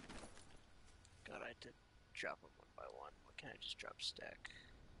 God, I did drop them one by one. Why can't I just drop stack?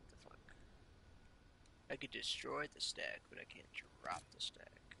 What the fuck? I could destroy the stack, but I can't drop the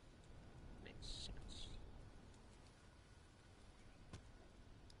stack. Makes sense.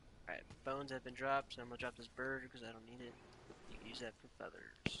 Alright, bones have been dropped, so I'm gonna drop this bird because I don't need it. You can use that for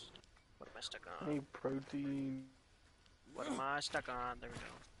feathers. What am I stuck I on? need protein. What am I stuck on? There we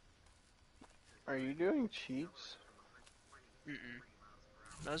go. Are you doing cheats? Mm-mm.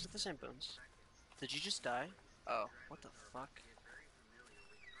 Those are the same bones. Did you just die? Oh, what the fuck?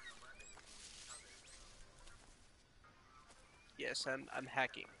 Yes, I'm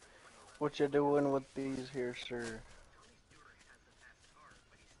hacking. What you doing with these here, sir?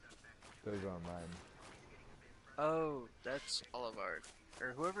 Those are mine. Oh, that's all of our.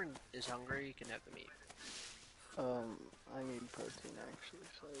 Or whoever is hungry can have the meat. I need protein actually,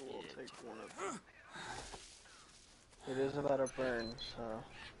 so I will Yeah, take 1 of them. It is about a burn, so.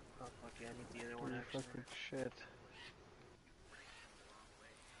 Oh fuck yeah, I need the other one Holy actually. fucking shit.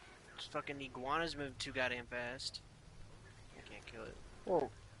 This fucking iguana's move too goddamn fast. I can't kill it.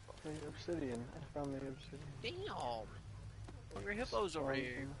 Whoa, the obsidian. I found the obsidian. Damn! Hungry hippos over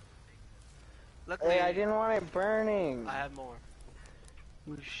here. Awesome. Luckily, Hey, I didn't want it burning! I have more.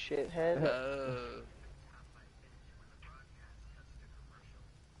 You shithead. Oh.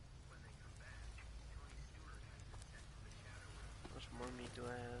 How much more meat do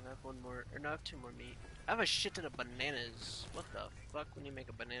I have? I have 1 more, or no, I have 2 more meat. I have a shit ton of bananas. What the fuck when you make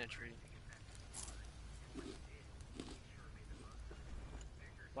a banana tree?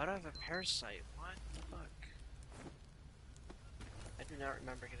 Why do I have a parasite? What the fuck? I do not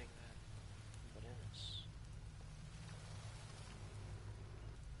remember getting that. Bananas.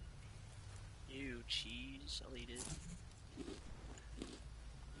 Ew, cheese. I'll eat it.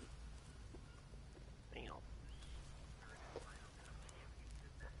 Damn.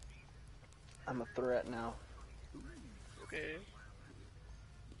 I'm a threat now. Okay.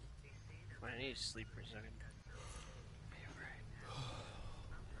 I need to sleep for a second.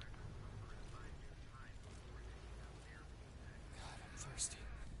 I'm thirsty.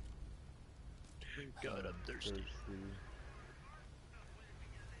 God, I'm thirsty.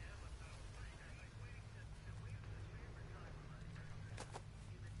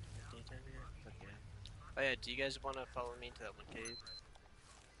 Daytime here? Fuck yeah. Oh yeah, do you guys want to follow me into that one cave?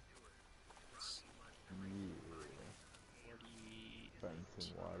 It's Yeah. 40... Find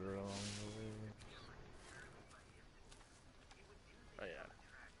some water along the way. Oh yeah.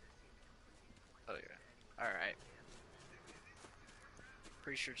 Oh yeah. Alright.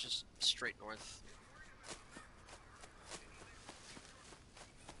 Pretty sure it's just straight north.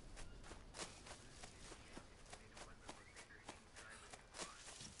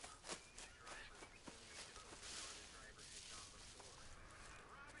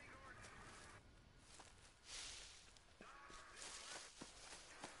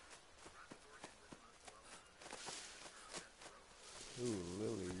 Ooh,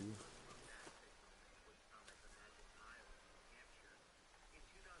 lilies.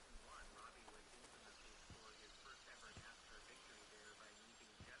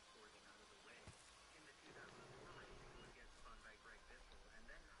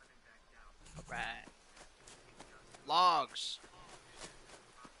 Right. Logs.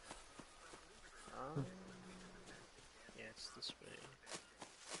 Yeah, it's this way.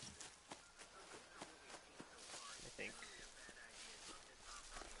 I think.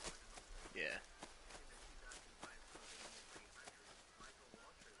 Yeah.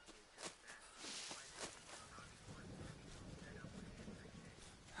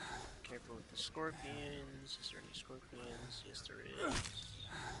 Careful with the scorpions. Is there any scorpions? Yes, there is.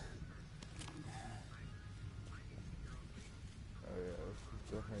 Oh yeah, this is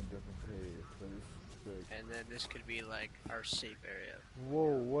definitely a different cave, but this is sick. And then this could be like our safe area.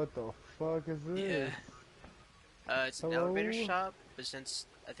 Whoa, what the fuck is this? Yeah. It's an Hello? elevator shop, but since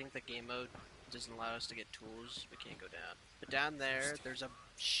I think the game mode doesn't allow us to get tools, we can't go down. But down there, there's a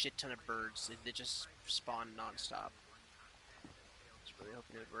shit ton of birds. They just spawn non-stop. I was really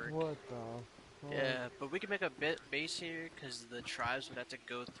hoping it would work. What the fuck? Yeah, but we could make a base here because the tribes would have to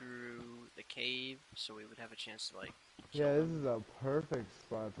go through the cave, so we would have a chance to like. Yeah, this is a perfect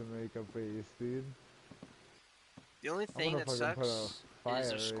spot to make a base, dude. The only I'm thing gonna that fucking put a sucks fire is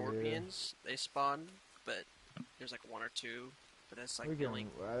the right scorpions. They spawn, but there's like one or two. But that's like We the can, only.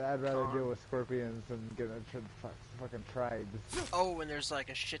 I'd rather con. deal with scorpions than get a fucking tribes. Oh, and there's like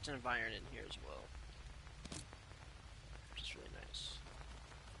a shit ton of iron in here as well, which is really nice.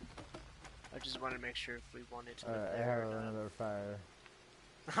 I just wanted to make sure if we wanted to live I there have or not. another fire.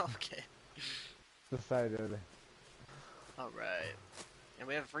 Okay. Decided. Alright. And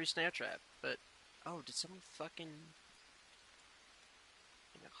we have a free snare trap, but... Oh, did someone fucking...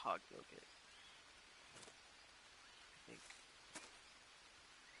 a hog broke it. I think.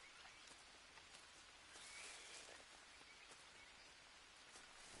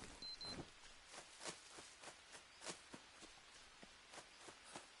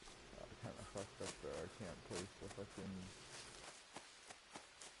 Kinda fucked up though, I can't place the fucking...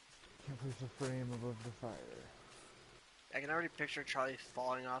 Can't place a frame above the fire. I can already picture Charlie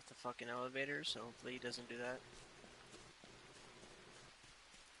falling off the fucking elevator, so hopefully he doesn't do that.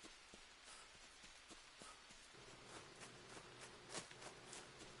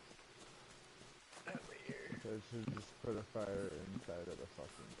 Over here. So I should just put a fire inside of the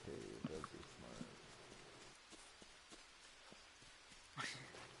fucking cave, that'd be smart.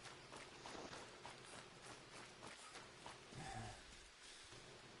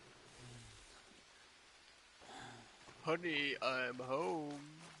 Honey, I'm home.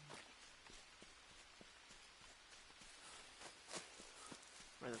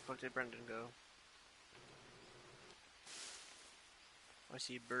 Where the fuck did Brendan go? I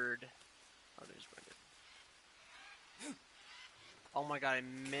see a bird. Oh, there's Brendan. Oh my god, I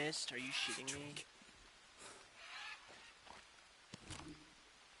missed. Are you shitting me?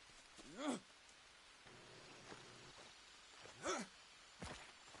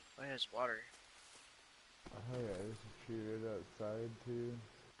 Oh, yeah, it's water. Oh yeah, there's a tree right outside too.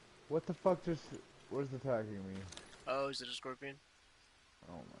 What the fuck just... Where's attacking me? Oh, is it a scorpion?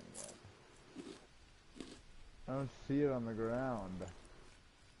 Oh my god. I don't see it on the ground.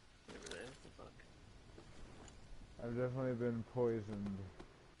 Over there? What the fuck? I've definitely been poisoned.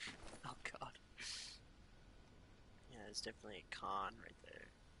 Oh god. Yeah, it's definitely a con right there.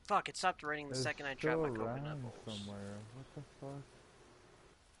 Fuck, it stopped raining the second I dropped my coconut around balls. somewhere. What the fuck?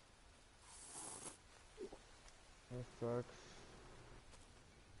 That sucks.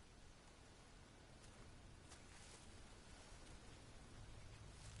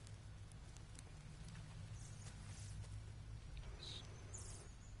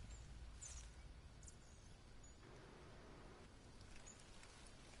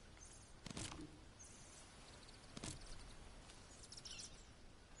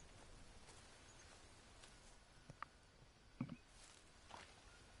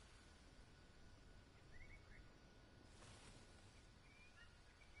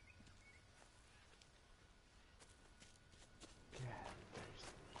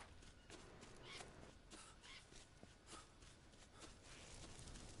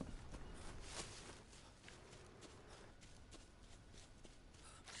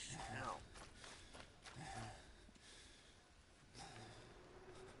 Ow.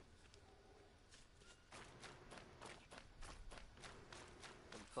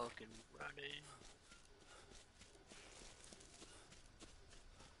 I'm fucking running.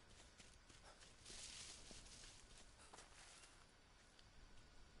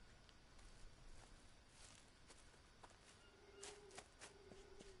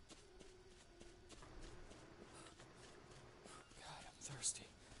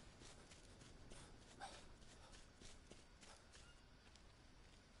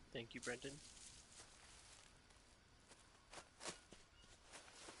 Thank you, Brendan.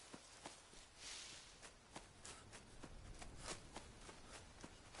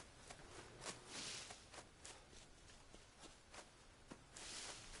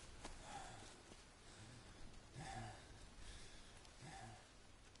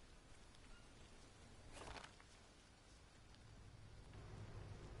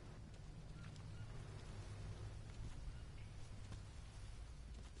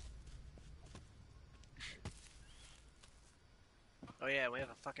 Oh yeah, we have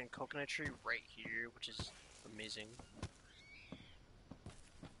a fucking coconut tree right here, which is amazing.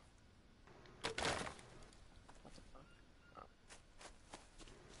 What the fuck? Oh.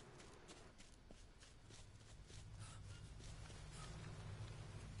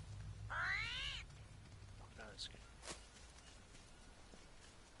 Oh no, that's good.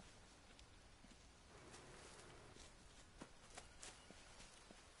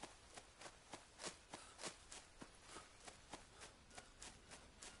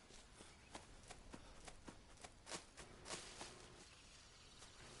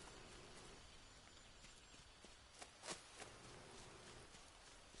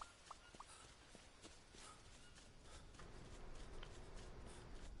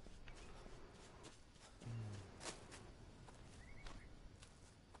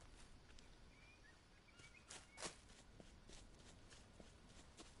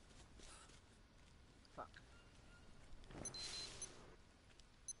 Fuck.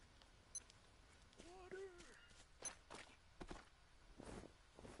 Water.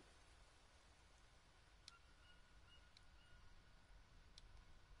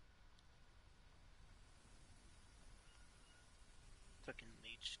 Fucking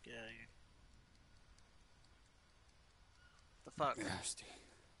leech, get out of here. The fuck? Thirsty.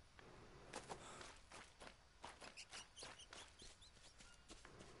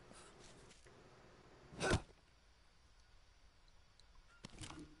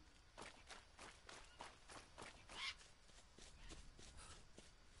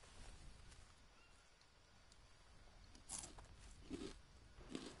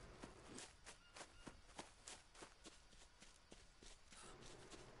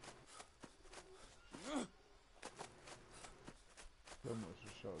 So much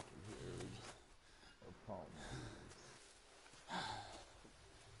of shelter here is a palm.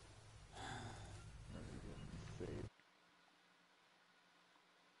 Safe.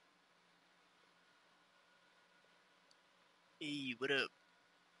 Hey, what up?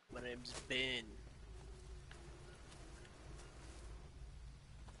 My name's Ben.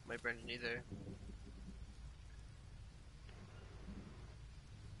 My Brendan either.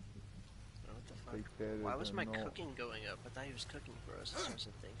 Oh, what the fuck? Take that Why as was a my no. cooking going up? I thought he was cooking for us. That's why I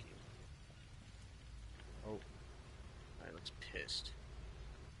said thank you. Oh, Alright, looks pissed.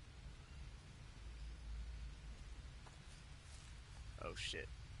 Oh shit.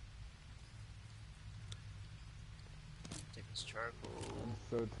 Take this charcoal. I'm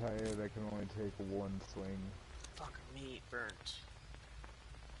so tired I can only take one swing. Fuck, meat burnt.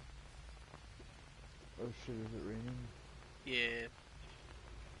 Oh shit, is it raining? Yeah.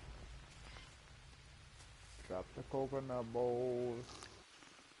 Drop the coconut bowls.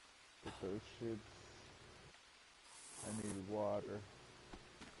 Get those shits. I need water.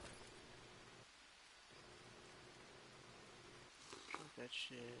 Drink that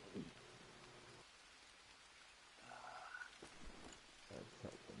shit. That's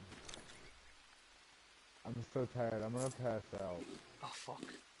helping. I'm so tired, I'm gonna pass out. Oh fuck.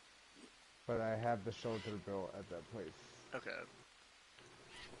 But I have the shelter built at that place. Okay.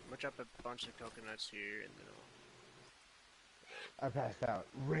 I'm gonna drop a bunch of coconuts here and then I passed out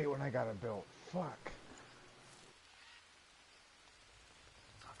right when I got it built. Fuck.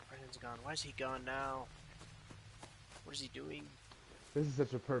 Fuck, Brendan's gone. Why is he gone now? What is he doing? This is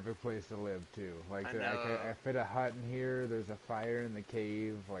such a perfect place to live too. Like, I know. I fit a hut in here, there's a fire in the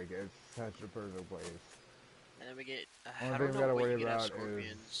cave, like, it's such a perfect place. And then we get. Only I thing don't we know gotta what worry you get out of about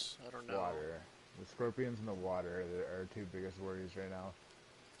scorpions. is I don't know. water. The scorpions and the water are our two biggest worries right now.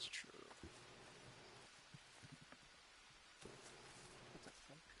 It's true. What the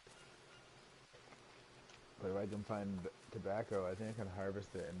fuck? But if I can find tobacco, I think I can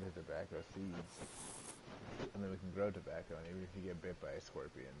harvest it into tobacco seeds. And then we can grow tobacco, and even if you get bit by a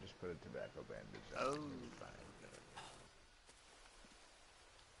scorpion, just put a tobacco bandage on Oh. and you'll be fine.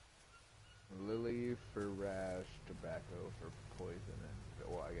 Lily for rash, tobacco for poison, and,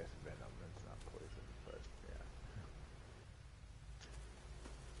 well, I guess venom, it's not poison, but yeah.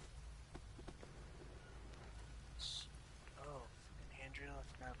 Oh, fucking hand drill. I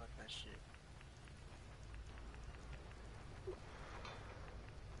forgot about that shit.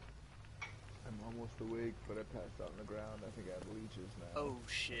 almost awake, but I passed out on the ground. I think I have leeches now. Oh I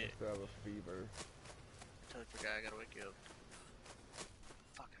shit. still have a fever. I totally forgot I gotta wake you up.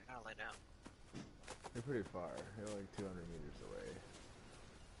 Fuck, I gotta lay down. You're pretty far. You're like 200 meters away.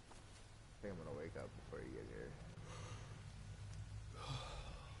 I think I'm gonna wake up before you get here.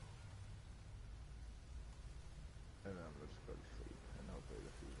 And then I'm gonna just go to sleep, and hopefully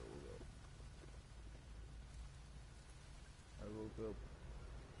the fever will go. I woke up.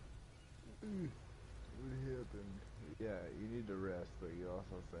 What happened? Yeah, you need to rest, but you're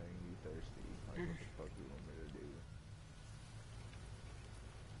also saying you thirsty. Like, what the fuck do you want me to do?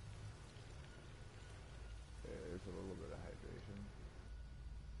 There's a little bit of hydration.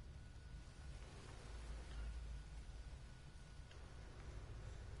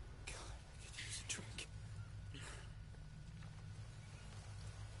 God, I could use a drink.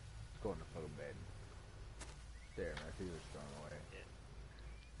 Going to fucking bed. There, my fever's gone away. Yeah.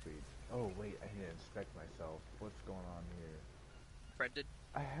 Sweet. Oh, wait, I need to inspect myself. What's going on here? Brendan?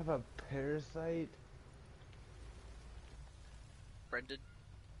 I have a parasite? Brendan?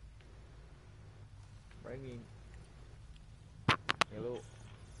 Ringing. Hello?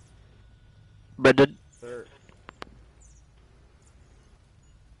 Brendan? Sir?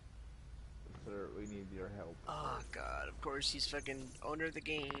 Sir, we need your help. Oh god, of course he's fucking owner of the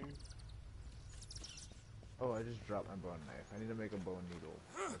game. Oh, I just dropped my bone knife. I need to make a bone needle.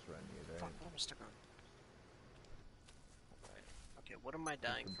 That's what I need, Fuck, right? what am I stuck on? Right. Okay, what am I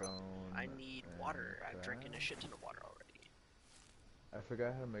dying the from? bone I need water. and I've drinking a that. shit ton of water already. I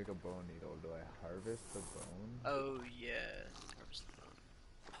forgot how to make a bone needle. Do I harvest the bone? Oh yeah. Harvest the bone.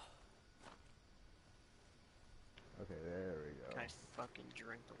 Okay, there we go. Can I fucking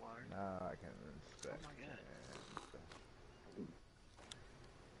drink the water? Now I can inspect. Oh my god. And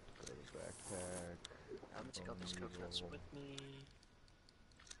go to backpack. I'm gonna take all Bone these coconuts needle. with me.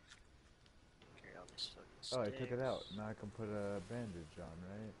 Carry all these fucking sticks. Oh, I took it out. Now I can put a bandage on,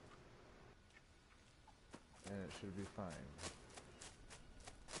 right? And it should be fine.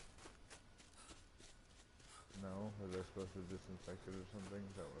 No? Was I supposed to disinfect it or something?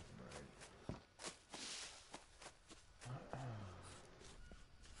 That wasn't right.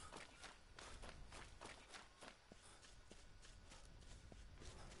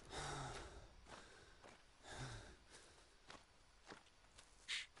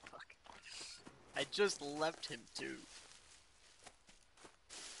 Fuck. I just left him too.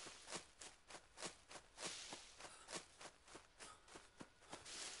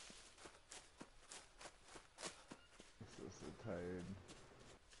 I'm so tired.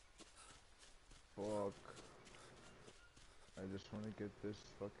 Fuck. I just want to get this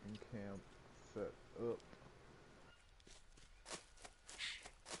fucking camp set up.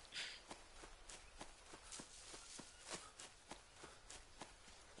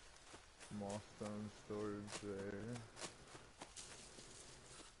 Moss stone storage there.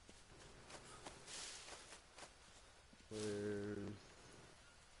 There's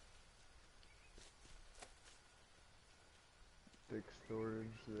stick storage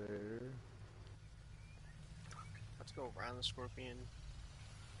there. Let's go around the scorpion.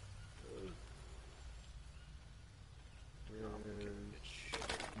 There's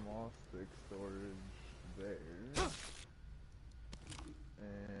small stick storage there.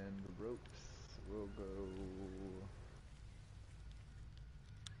 And ropes will go.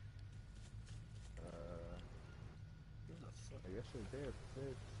 I guess they're there.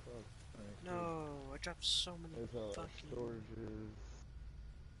 Six. Fuck. No, I dropped so many There's fucking. storages.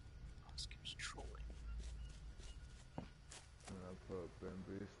 Oh, this game's trolling. I'm gonna put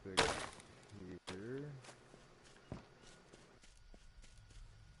bamboo sticks here.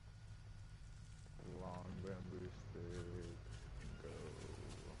 Long bamboo sticks go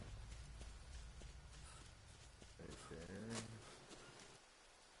right there.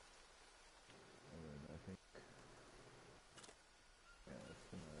 And then I think, yeah,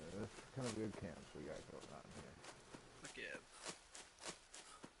 that's kind of good camps we got going on here. Fuck yeah.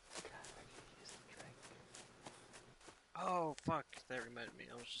 God, I could use a drink. Oh fuck, that reminded me.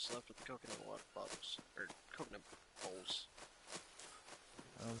 I was just left with the coconut water bottles. Or coconut bowls.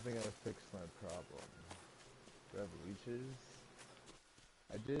 I don't think I fixed my problem. Do I have leeches?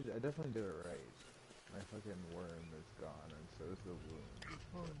 I definitely did it right. My fucking worm is gone, and so is the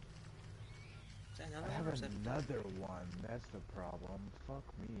wound. Is that another I have one, or is that another one, that's the problem. Fuck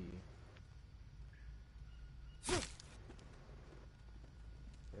me.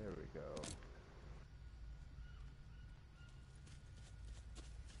 There we go.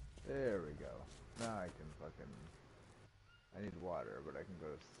 There we go. Now I can fucking... I need water, but I can go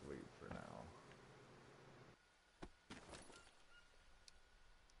to sleep for now.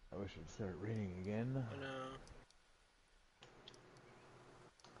 I Oh, it should start raining again. I know.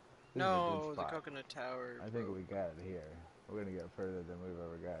 This is a good No, the spot. coconut tower. I think broke. we got it here. We're gonna get further than we've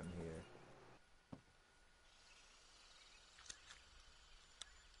ever gotten here.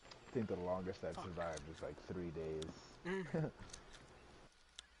 I think the longest I've survived is like 3 days. It's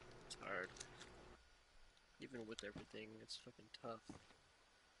hard. Even with everything, it's fucking tough.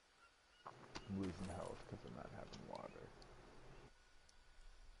 I'm losing health because I'm not having water.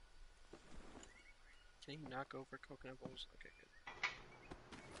 Can you knock over coconut bowls? Okay, good.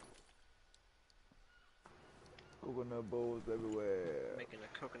 Coconut bowls everywhere. Making a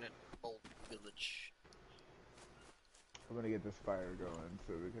coconut bowl village. I'm gonna get this fire going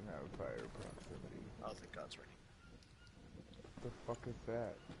so we can have fire proximity. Oh, thank God's ready. What the fuck is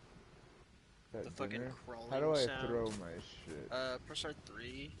that? That The fucking dinner? crawling How do I sound. throw my shit? Press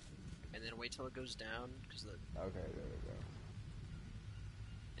R3, and then wait till it goes down, cause the. Okay, there we go.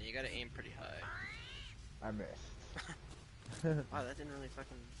 And you gotta aim pretty high. I missed. Wow, that didn't really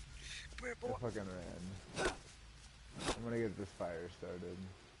fucking. I fucking ran. I'm gonna get this fire started.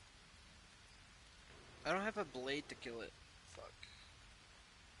 I don't have a blade to kill it. Fuck.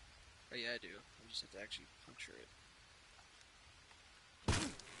 Oh yeah, I do. I just have to actually puncture it.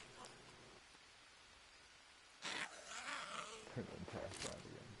 Couldn't pass that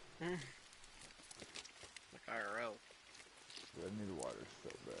again. Like IRL. I need water so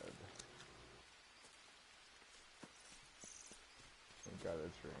bad. Thank God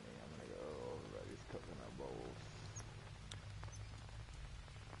it's raining. I'm gonna go over these coconut bowls.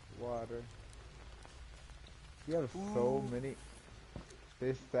 Water. You have so many.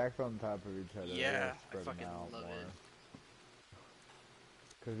 They stacked on top of each other. Yeah, I spread fucking them out love more. it.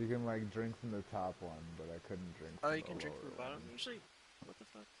 Cause you can like drink from the top one, but I couldn't drink. Oh, from you can the drink from the lower bottom? one. Usually, what the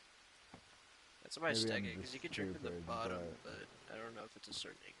fuck? That's why I Maybe stack I'm it, because just you can drink from the stupid, bottom, but I don't know if it's a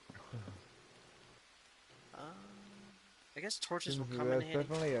certain angle. I guess torches will come in There's handy.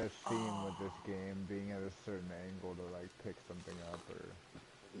 definitely a theme with this game, being at a certain angle to like pick something up or.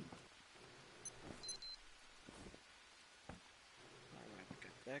 Alright, we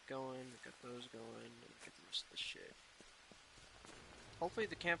got that going, we got those going, and we got the rest of the shit. Hopefully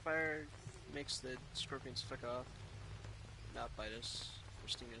the campfire makes the scorpions fuck off, not bite us, or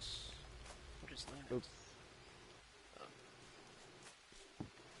sting us. What is that? Oops. Oh.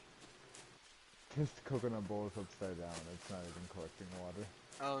 This coconut bowl is upside down. It's not even collecting water.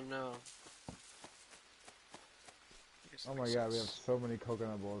 Oh no. I guess that Oh my makes god, we have sense. so many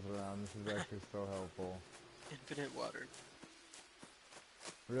coconut bowls around. This is actually so helpful. Infinite water.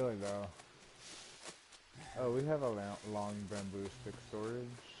 Really though. Oh, we have a long bamboo stick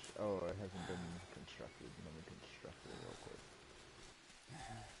storage. Oh, it hasn't been constructed. Let me construct it real quick. I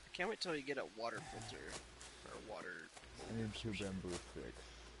can't wait till you get a water filter. Or water. I need 2 bamboo sticks.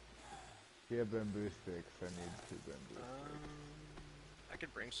 If you have bamboo sticks, I need 2 bamboo sticks. I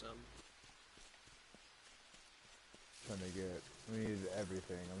could bring some. Trying to get, we need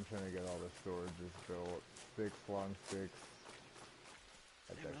everything. I'm trying to get all the storages built. Sticks, long sticks.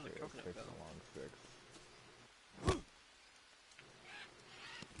 That's Damn, another actually it, coconut sticks bell. and long sticks.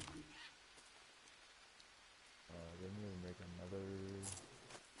 Then we'll make another.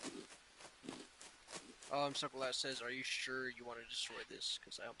 Oh, I'm so glad it says, are you sure you want to destroy this?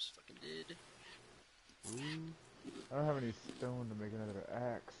 Because I almost fucking did. Ooh. I don't have any stone to make another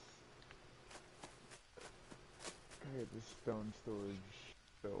axe. I get this stone storage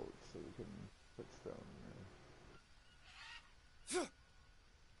built so we can put stone in there.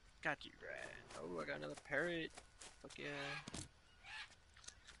 Got you right. Oh, I got another parrot. Fuck yeah.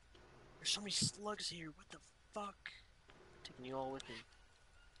 There's so many slugs here. What the fuck? Taking you all with me.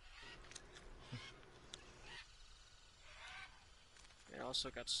 I also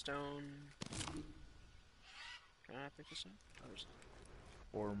got stone. Can I pick this up? Oh, there's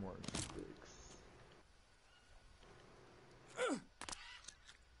 4 more sticks. I've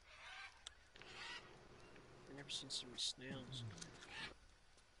never seen so many snails.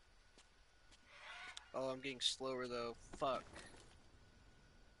 Oh, I'm getting slower though. Fuck.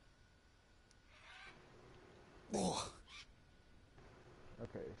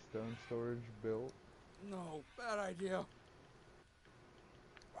 Okay, stone storage built. No, bad idea.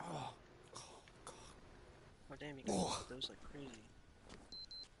 Oh damn, you gotta put those like crazy.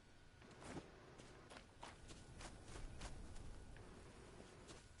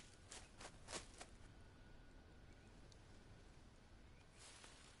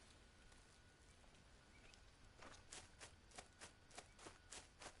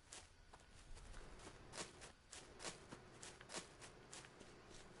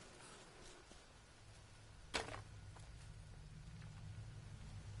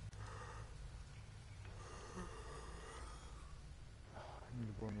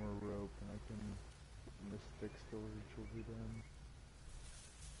 one more rope and I can... the stick storage will be done.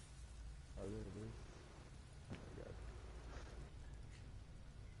 Oh, there it is. Oh my god.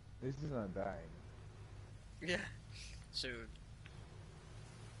 At least he's not dying. Yeah. Soon.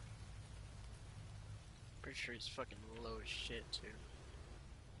 Pretty sure he's fucking low as shit, too.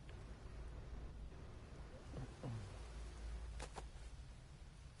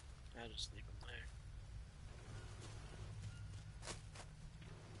 I'll just leave him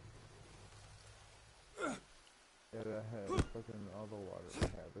there. Yeah, that had fucking all the water we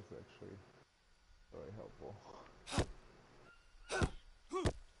have is actually really helpful.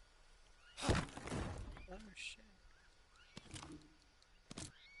 Oh shit.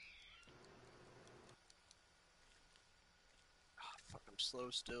 Oh fuck, I'm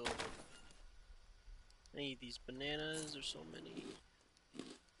slow still. I need these bananas, there's so many.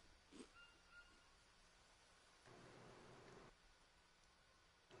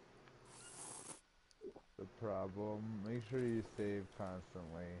 The problem, make sure you save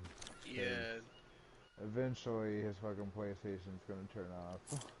constantly. Yeah, Eventually his fucking PlayStation's gonna turn off.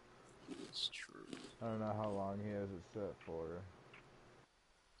 it's true. I don't know how long he has it set for.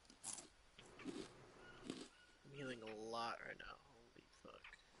 I'm healing a lot right now, holy fuck.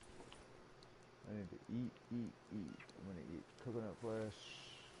 I need to eat. I'm gonna eat coconut flesh.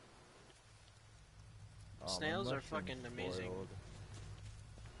 Oh, Snails my are fucking mushroom's amazing. spoiled.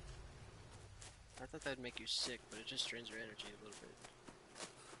 I thought that'd make you sick, but it just drains your energy a little bit.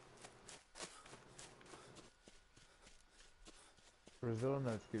 Brazil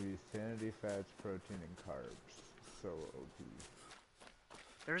nuts give you sanity, fats, protein, and carbs. So OP.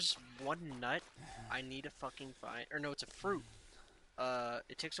 There's one nut I need to fucking find, or no, it's a fruit.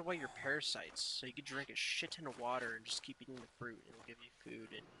 It takes away your parasites, so you can drink a shit ton of water and just keep eating the fruit, and it'll give you food,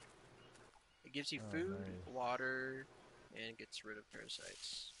 and it gives you food, Nice. water, and gets rid of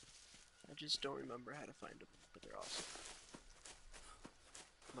parasites. I just don't remember how to find them, but they're awesome.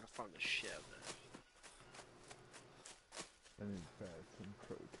 I'm gonna farm the shit out of that. I need fats and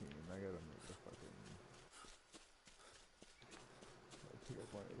protein. I gotta make a fucking... I'll pick up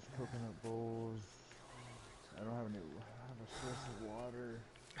one of these coconut bowls. I don't have any... I have a source of water.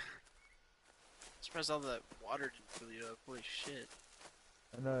 I'm surprised all that water didn't fill you up. Holy shit.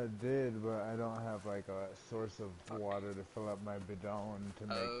 I know it did, but I don't have like a source of water to fill up my bidon to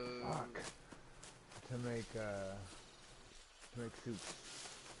make... Fuck! To make soup.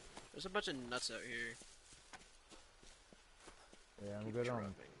 There's a bunch of nuts out here. Yeah, I'm Keep good on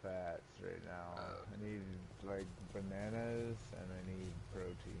dropping. fats right now. Oh. I need like bananas and I need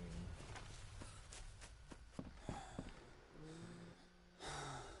protein.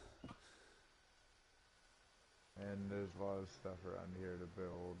 And there's a lot of stuff around here to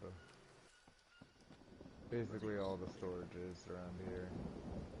build. Basically all the storages around here.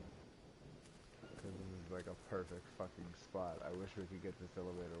 Because this is like a perfect fucking spot. I wish we could get this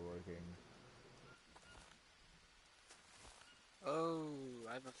elevator working. Oh,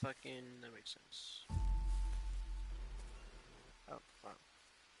 I have a fucking... That makes sense. Oh, wow.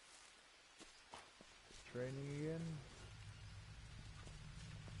 Training again?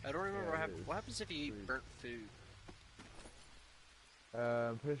 I don't remember Yeah, what happens if you eat burnt food.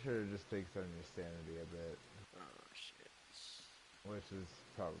 I'm pretty sure it just takes on your sanity a bit. Oh, shit. Which is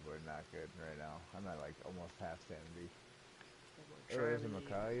probably not good right now. I'm at like almost half sanity. I'm Oh, there's a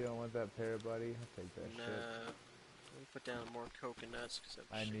macaw. You don't want that pear, buddy? I'll take that shit. Let me put down more coconuts because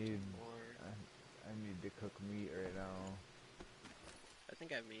I need more. I need to cook meat right now. I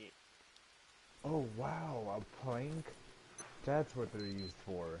think I have meat. Oh wow, a plank? That's what they're used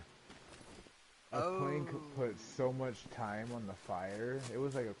for. A plank put so much time on the fire. It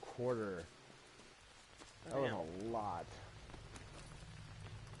was like a quarter. That was a lot.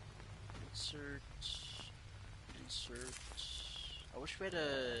 Insert. I wish we had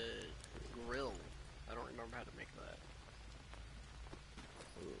a grill. I don't remember how to make that.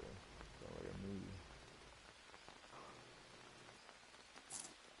 Ooh, sound like a movie.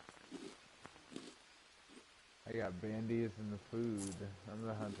 I got bandies in the food. I'm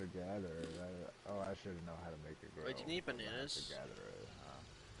the hunter-gatherer. I should know how to make a grill. Wait, do you need bananas?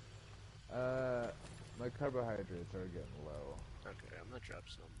 My carbohydrates are getting low. Okay, I'm gonna drop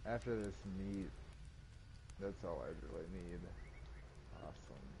some. After this meat, that's all I really need.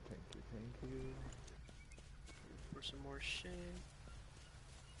 Awesome. Thank you. For some more shit.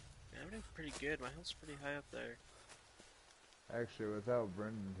 Man, I'm doing pretty good. My health's pretty high up there. Actually, without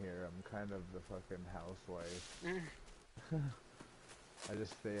Brendan here, I'm kind of the fucking housewife. I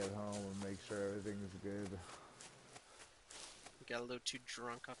just stay at home and make sure everything's good. He got a little too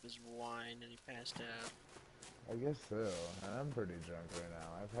drunk off his wine and he passed out. I guess so. And I'm pretty drunk right now.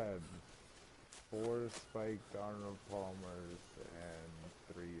 I've had 4 spiked Arnold Palmers and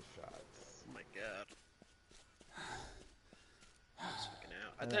 3 shots. Oh my god. It's fucking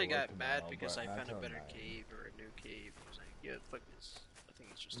out. I thought I got mad because I found a better cave or a new cave. I was like, yeah, fuck this. I think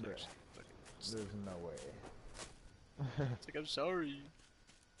it's just actually fucking... There's no way. It's like, I'm sorry.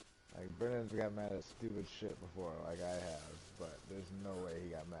 Like, Brennan's got mad at stupid shit before, like I have, but there's no way he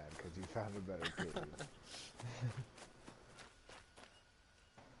got mad because he found a better cave.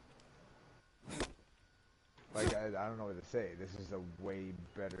 Like, I don't know what to say. This is a way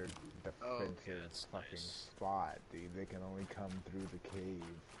better defensive fucking spot, dude. They can only come through the cave.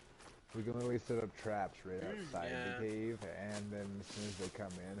 We can literally set up traps right outside the cave, and then as soon as they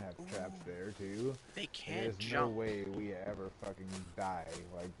come in, have traps there too. They can't There's jump. no way we ever fucking die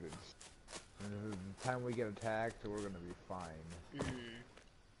like this. And the time we get attacked, we're gonna be fine.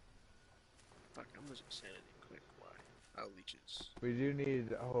 Fuck, I'm losing sanity quick. Why? Oh, leeches. We do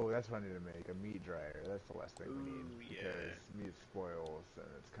need. Oh, that's what I need to make, a meat dryer. That's the last thing we need. Because meat spoils, and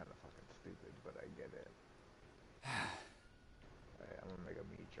it's kind of fucking stupid, but I get it. Alright, I'm gonna make a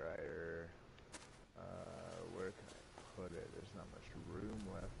meat dryer. Where can I put it? There's not much room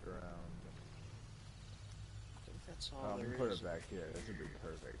left around. I think that's all I'm there gonna put is. it back here. This would be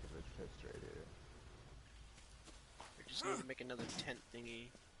perfect if it fits right here. We just need to make another tent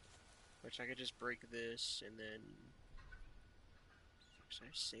thingy. Which I could just break this and then... Should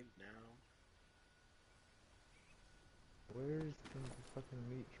I save now? Where's the fucking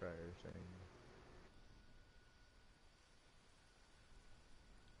meat dryer thing?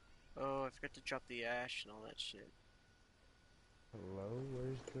 Oh, I forgot to drop the ash and all that shit. Hello?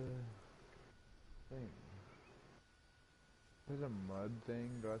 Where's the thing? There's a mud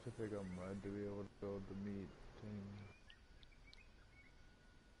thing? Do I have to pick up mud to be able to build the meat thing?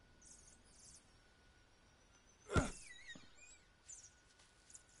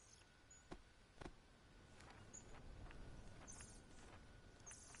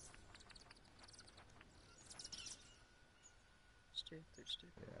 Thirsty.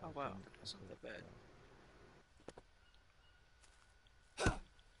 Yeah, Oh wow, that's not that bad.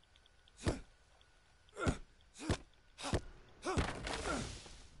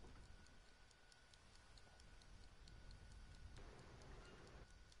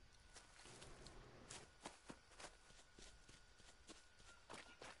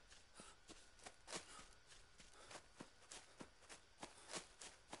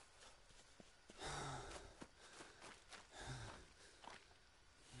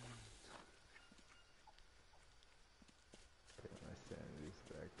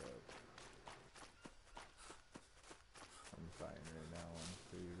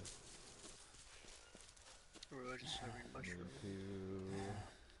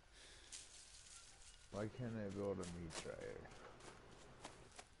 Why can't I build a meat dryer?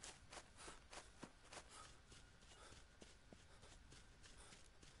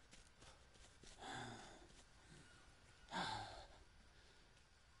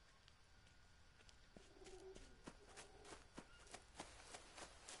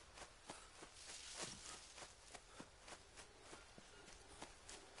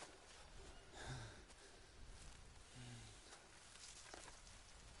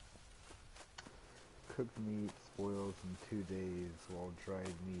 Cooked meat spoils in 2 days, while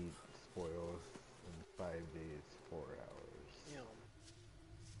dried meat spoils in 5 days, 4 hours. Damn.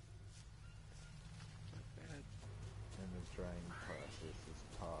 Bad. And the drying process is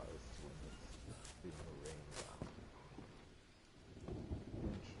paused when it's being rained on.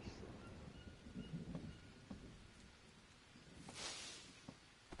 Interesting.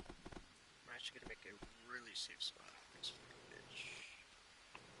 I'm actually gonna make a really safe spot for this fucking bitch.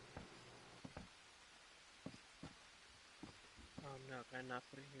 Oh no, can I not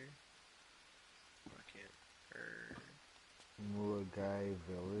put it here? Oh, I can't. Mulagai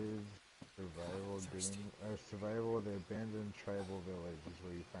Village survival game, or survival of the abandoned tribal village is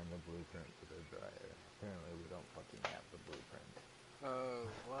where you find the blueprint for the dryer. Apparently we don't fucking have the blueprint. Oh,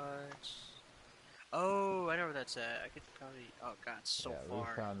 what? Oh, I know where that's at. I could probably... Oh god, it's so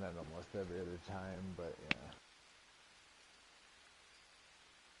far. We found that almost every other time, but yeah.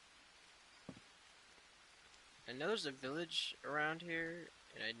 I know there's a village around here,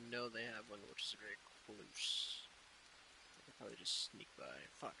 and I know they have one which is very close. I could probably just sneak by.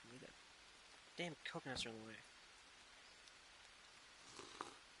 Fuck, I need that. Damn coconuts are in the way.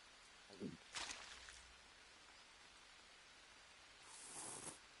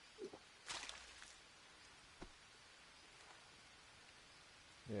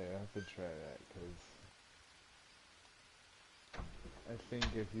 Yeah, I have to try that, because I think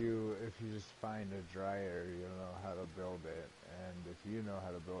if you just find a dryer, you'll know how to build it, and if you know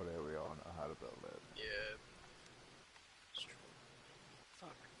how to build it, we all know how to build it. Yeah. It's true.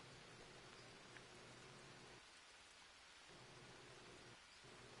 Fuck.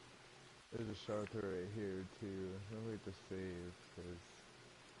 There's a shelter right here too. I'll wait to save, because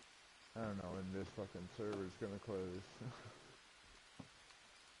I don't know when this fucking server's gonna close.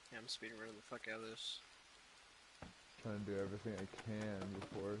 Yeah, I'm speeding running the fuck out of this. Trying to do everything I can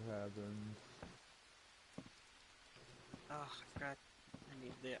before it happens. Oh, I forgot. I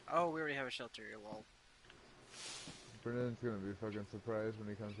need the. Oh, we already have a shelter here, lol. Brennan's gonna be fucking surprised when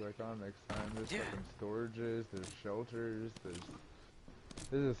he comes back on next time. There's Yeah. fucking storages, there's shelters, this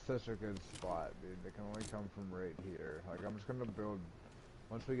is such a good spot, dude. They can only come from right here. Like, I'm just gonna build,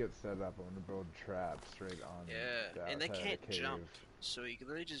 once we get set up, I'm gonna build traps straight on the Yeah, and they outside can't of the cave. jump, so you can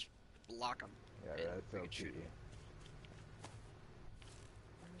literally just block them. Yeah, and that's they can OP. shoot 'em.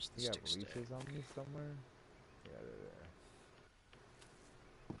 Where's the You got stick stack? leeches on me somewhere? Yeah, they're there.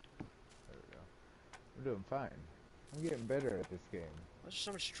 There we go. We're doing fine. I'm getting better at this game. Why is there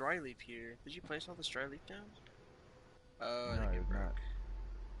so much dry leaf here? Did you place all this dry leaf down? Oh, No, I I think it did not. broke.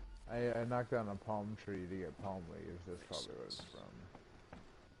 I knocked down a palm tree to get palm leaves. That's Makes probably what it's sense. from.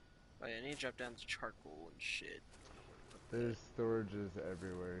 Oh yeah, I need to drop down the charcoal and shit. There's storages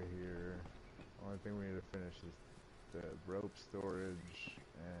everywhere here. Only thing we need to finish is the rope storage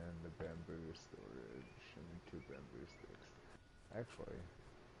and the bamboo storage. I need 2 bamboo sticks. Actually,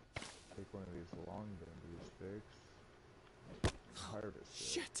 take one of these long bamboo sticks. Harvest it.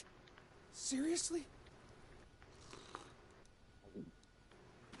 Shit! Seriously? You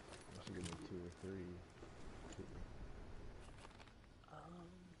should give me 2 or 3. 2.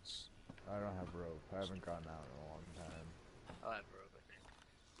 Let's see. I don't have rope. I haven't gone out in a long time. I'll have rope, I think.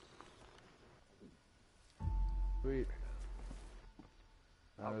 Sweet.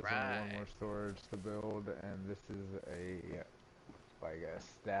 Now there's only one Alright. more storage to build, and this is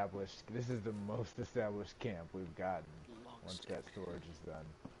this is the most established camp we've gotten Long once stick. that storage is done.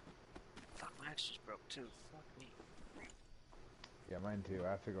 Fuck, my axe just broke too. Fuck me. Yeah, mine too. I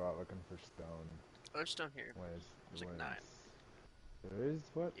have to go out looking for stone. Oh, there's stone here. There's like 9. There is?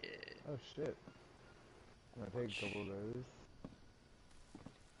 What? Yeah. Oh shit. I'm gonna take a couple of those.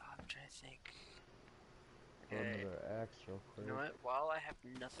 I'm trying to think. Throw Okay. another axe real quick. You know what? While I have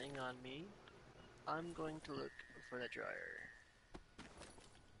nothing on me, I'm going to look for the dryer.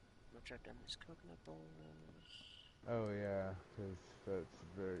 I'm gonna drop down these coconut bowls. Oh yeah, because that's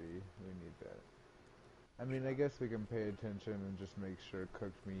we need that. I mean, I guess we can pay attention and just make sure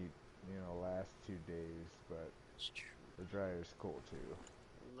cooked meat, lasts 2 days, but That's true. the dryer's cool too.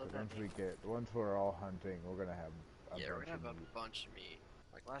 Look Once at once we're all hunting, we're gonna have a yeah, we're bunch gonna have of meat. a bunch of meat.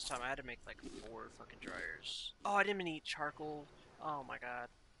 Like last time, I had to make like 4 fucking dryers. Oh, I didn't even eat charcoal. Oh my god.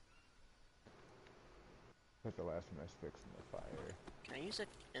 Put the last of my sticks in the fire. Can I use an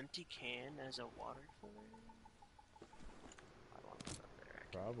empty can as a water cooler? I don't want to put that there. I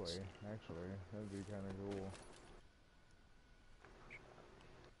can't Probably, see. actually, that'd be kind of cool.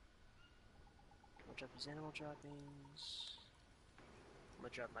 I'll drop these animal droppings. I'm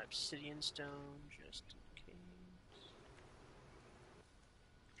gonna drop my obsidian stone just in case.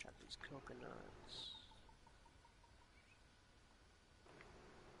 Drop these coconuts.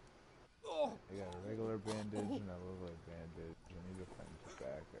 Oh! I got a regular bandage and a lovely bandage. I need to find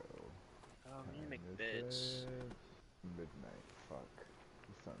tobacco. Oh, we need to make Time is beds. it? Midnight. Fuck.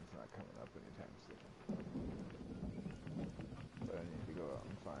 The sun's not coming up anytime soon. But I need to go out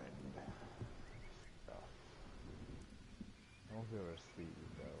and find stuff. I won't be able to sleep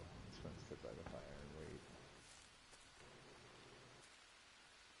though. I'm just gonna sit by the fire and wait.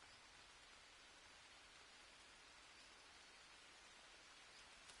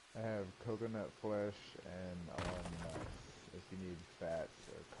 I have coconut flesh and nuts if you need fats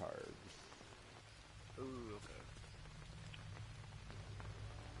or carbs. Ooh, okay.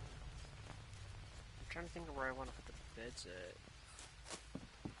 I'm trying to think of where I want to put the beds at.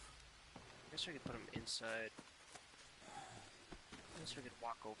 I guess we could put them inside. I guess we could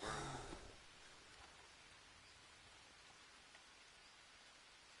walk over 'em.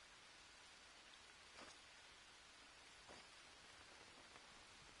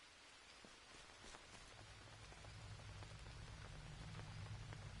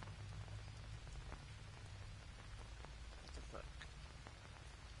 What the fuck?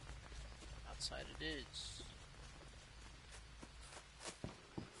 Outside it is.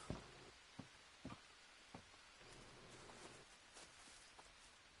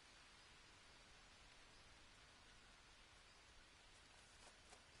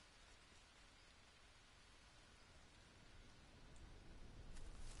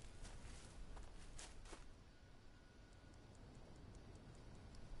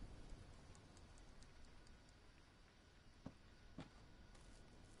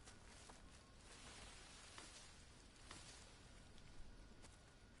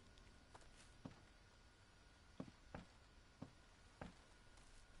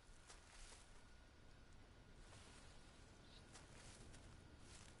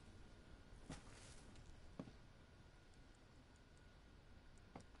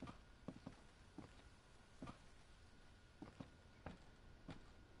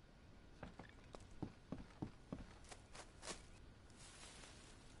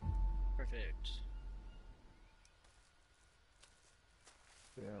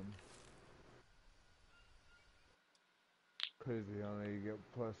 Crazy how you get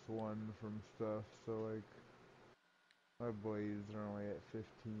 +1 from stuff, so like, my blades are only at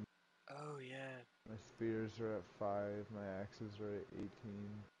 15. Oh, yeah. My spears are at 5, my axes are at 18.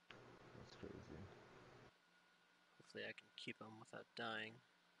 That's crazy. Hopefully I can keep them without dying.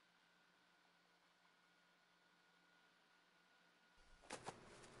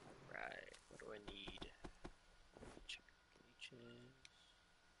 Right, what do I need? Check leeches.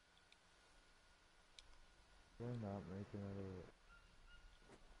 We're not making it of it.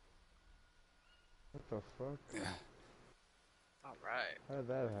 What the fuck? Alright. How did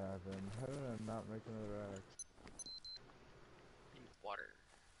that happen? How did I not make another axe? In water.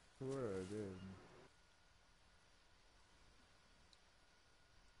 I swear I did.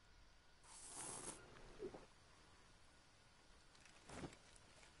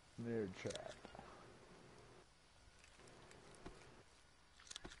 Near chat.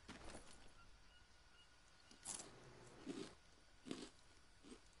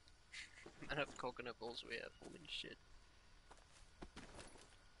 Enough coconut bowls we have, holy shit.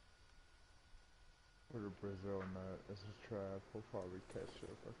 What a Brazil nut as a trap. We'll probably catch a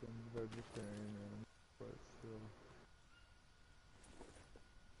fucking vegetarian man, but still.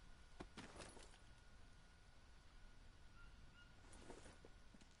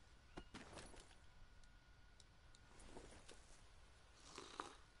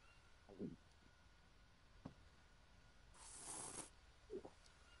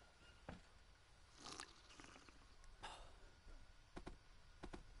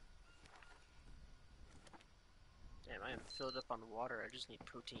 Damn, I am filled up on water, I just need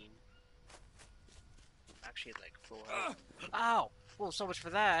protein. I'm actually like full health. Ow! Well, so much for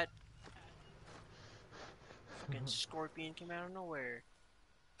that! Fucking scorpion came out of nowhere.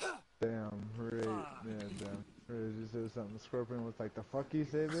 Damn, right. Yeah, damn. Right, you said something. Scorpion was like, the fuck you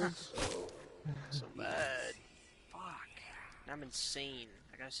say, bitch? So bad. Fuck. I'm insane.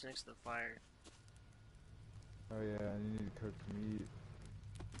 I gotta sit next to the fire. Oh yeah, and you need cooked meat.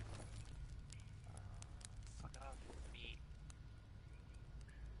 Fuck off with me.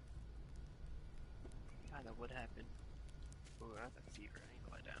 God, that would happen. Ooh, I have a fever. I need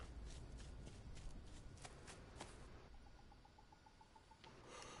to lie down.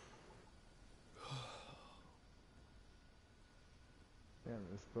 Damn,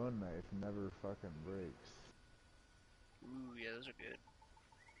 this bone knife never fucking breaks. Ooh, yeah, those are good.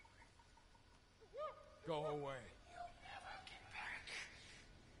 Go away.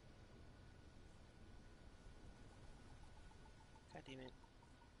 God damn it.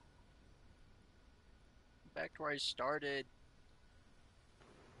 Back to where I started.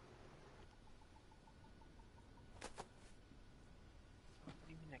 What do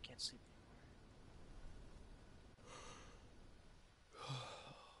you mean I can't sleep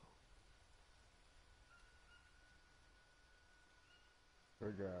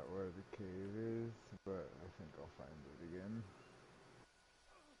Forgot where the cave is, but I think I'll find it again.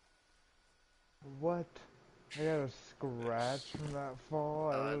 What? I got a scratch from that fall.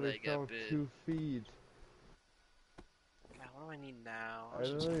 I Oh, I literally thought you got fell bit. 2 feet. God, what do I need now? I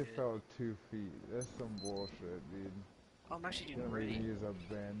literally fell 2 feet. That's some bullshit, dude. Oh, I'm actually doing Gonna great. use a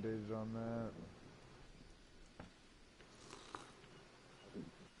bandage on that.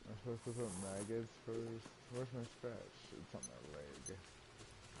 I'm supposed to put maggots first. Where's my scratch? It's on my leg.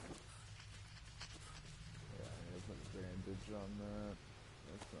 Yeah, I need to put a bandage on that.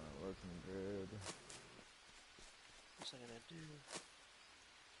 That's not looking good. What's I gonna do?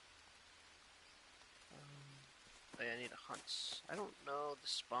 Oh yeah, I need to hunt. I don't know the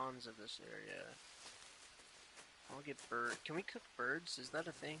spawns of this area. I'll get bird. Can we cook birds? Is that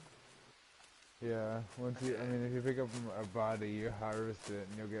a thing? Yeah, once you, I mean, if you pick up a body, you harvest it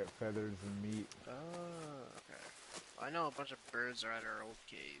and you'll get feathers and meat. Oh, okay. Well, I know a bunch of birds are at our old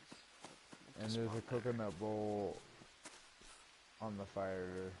cave. And there's a coconut bowl on the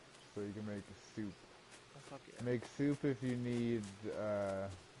fire, so you can make soup. Oh, fuck yeah. Make soup if you need,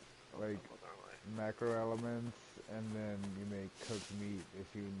 like, macro elements, and then you make cooked meat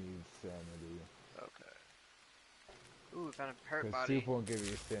if you need sanity. Okay. Ooh, we found a parrot Because body. soup won't give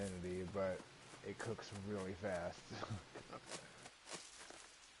you sanity, but it cooks really fast. Okay.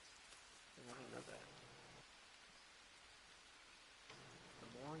 I didn't know that. The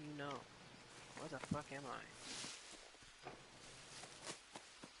more you know. Where the fuck am I?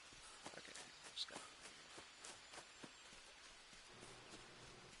 Okay, let's go.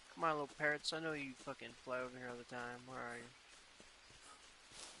 Come on, little parrots. I know you fucking fly over here all the time. Where are you?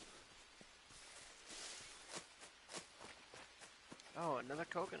 Oh, another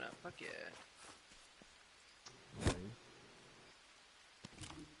coconut. Fuck yeah. Nice.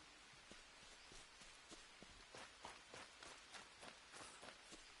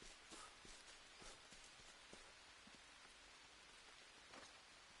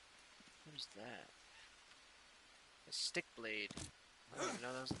 What's that? A stick blade. I didn't even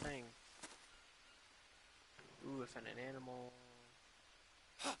know that was a thing. Ooh, I found an animal.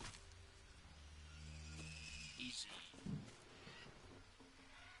 Easy.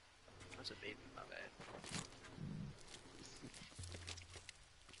 That's a baby, my bad.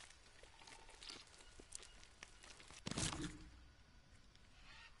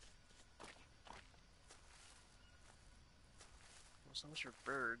 Well, so much for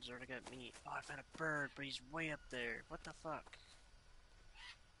birds. I already got meat. Oh, I found a bird, but he's way up there. What the fuck?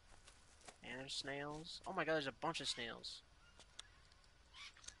 And there's snails. Oh my god, there's a bunch of snails.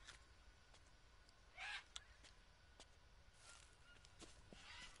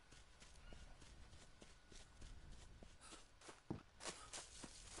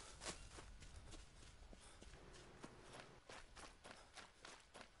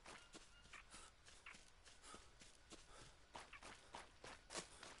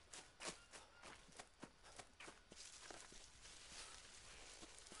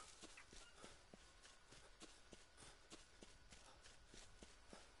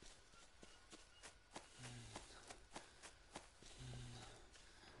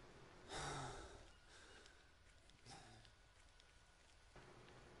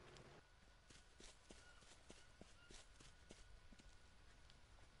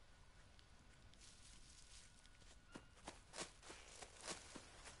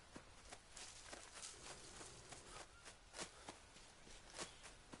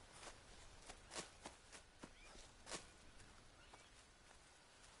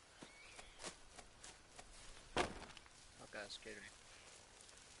 Oh god, it scared me.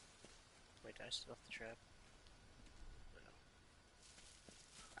 Wait, did I still off the trap? No.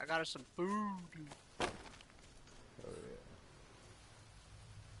 I got us some food! Oh yeah.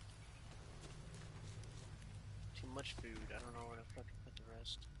 Too much food. I don't know where to fucking put the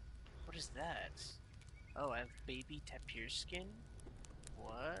rest. What is that? Oh, I have baby tapir skin?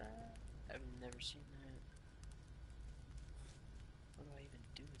 What? I've never seen that. What do I even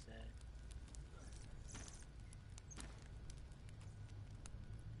do with that?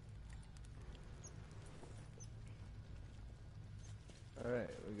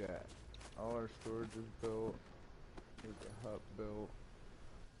 Alright, we got all our storage is built. There's a hut built.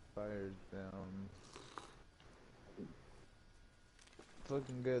 Fire's down. It's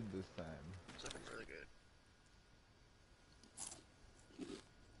looking good this time. It's looking really good.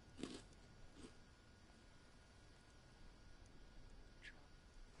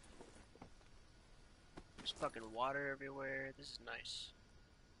 There's fucking water everywhere. This is nice.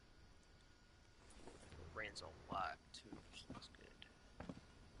 It rains a lot too, which looks good.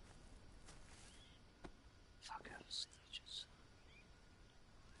 Fuck out of stitches.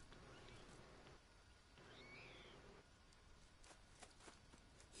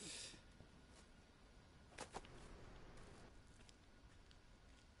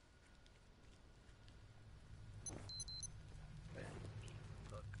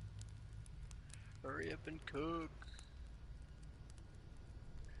 Cook. Hurry up and cook.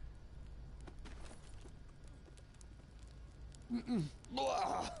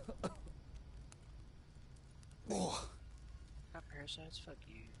 Got parasites? Fuck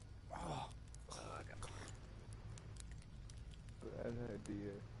you. Oh, I got more. Bad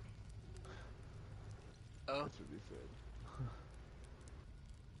idea. Oh. That's what he said.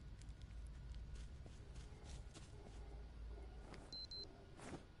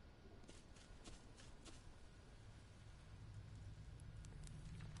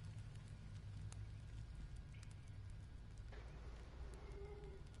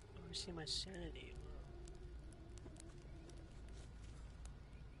 Oh, I see my sanity.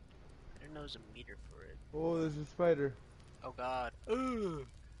 I didn't know there was a meter for it. Oh, there's a spider. Oh god. Ugh.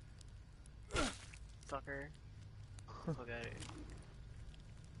 Fucker. Fuck out of here.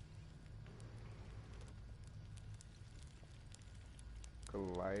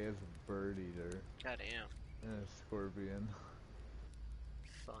 Goliath bird eater. Goddamn. And a scorpion.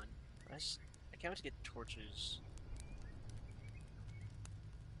 Fun. I can't wait to get torches.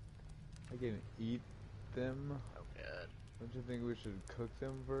 I can eat them. Oh god. Don't you think we should cook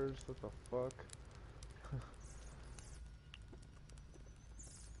them first? What the fuck?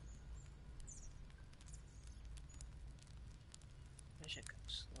 I should cook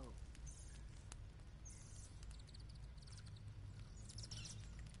slow.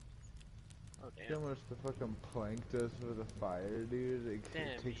 Oh See damn. how much the fucking plank does for the fire, dude? It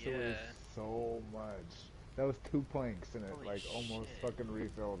Damn, takes away yeah. so much. That was 2 planks and it Holy like almost shit. fucking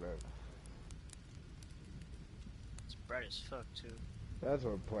refilled it. It's bright as fuck too. That's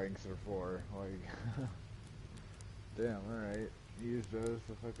what planks are for. Like, damn, alright. Use those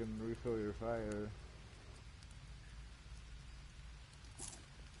to fucking refill your fire.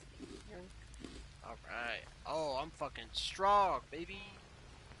 Alright. Oh, I'm fucking strong, baby.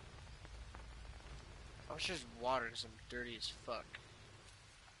 I was just water because I'm dirty as fuck.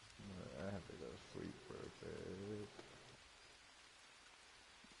 I have to go sleep for a bit.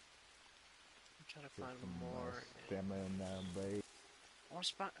 I'm trying to Get find some more. stamina, babe. I want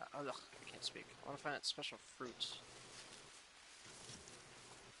to find. I can't speak. I want to find that special fruit.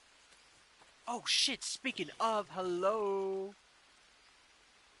 Oh shit! Speaking of, hello.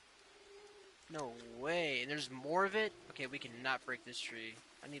 No way. And there's more of it? Okay, we cannot break this tree.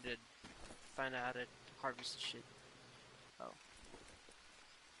 I need to find out how to harvest this shit. Oh.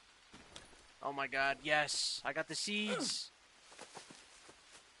 Oh my god, yes! I got the seeds!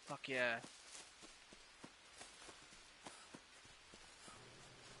 Fuck yeah.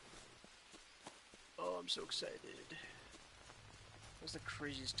 Oh, I'm so excited. That's the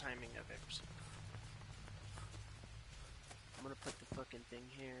craziest timing I've ever seen. I'm gonna put the fucking thing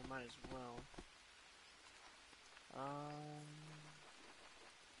here, might as well.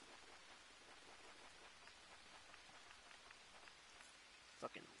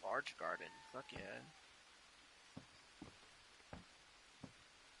 Fucking large garden. Fuck yeah.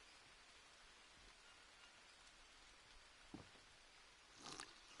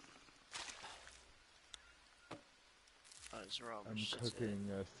 Oh, this is where all my I'm shit's cooking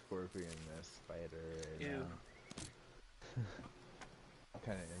a scorpion, a spider right Ew. now.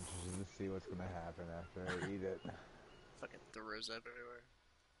 Kind of interested to see what's gonna happen after I eat it. Fucking throws up everywhere.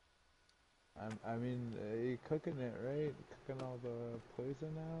 I mean, you cooking it, right? Cooking all the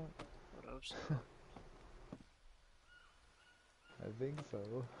poison out? I would hope so. I think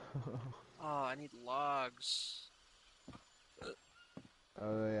so. Oh, I need logs.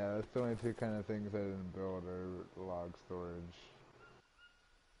 Oh yeah, that's the only two kind of things I didn't build are log storage.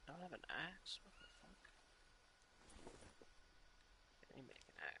 I don't have an axe? What the fuck? Let me make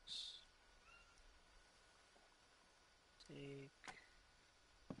an axe. Take...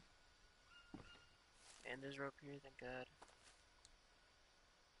 And there's rope here, thank god.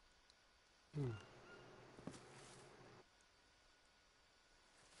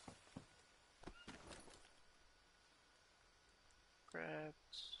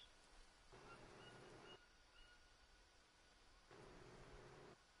 Grabbed.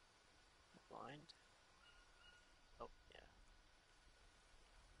 Blind. Oh, yeah.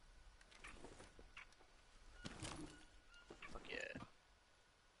 Fuck yeah.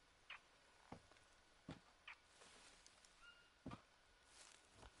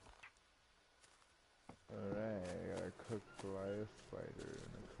 Alright, I got a cooked Goliath spider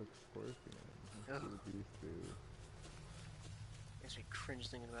and a cooked scorpion. Let's Ugh. do these two. Makes me cringe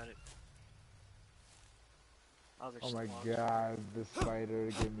thinking about it. Oh, there's Oh my logs. god, this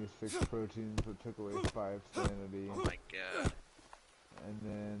spider gave me 6 proteins but took away 5 sanity. Oh my god. And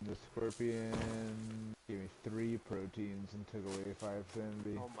then the scorpion gave me 3 proteins and took away 5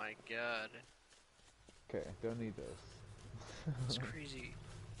 sanity. Oh my god. Okay, don't need this. That's crazy.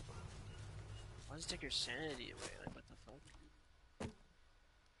 Why does it take your sanity away? Like, what the fuck?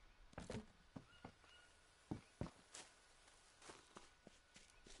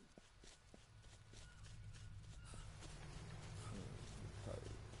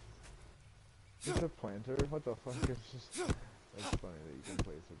 It's a planter? What the fuck? It's just... That's funny that you can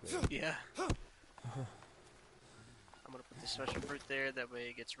place it there. Yeah. I'm gonna put the special fruit there, that way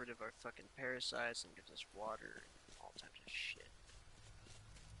it gets rid of our fucking parasites and gives us water and all types of shit.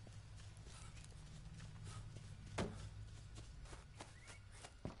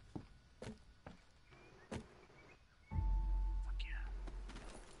 Fuck yeah.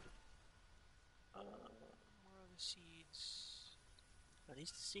 Where are the seeds? Are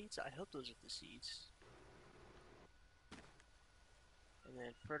these the seeds? I hope those are the seeds. And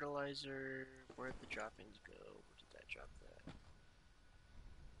then fertilizer, where'd the droppings go? Where did that drop that?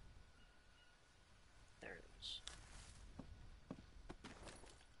 There it is.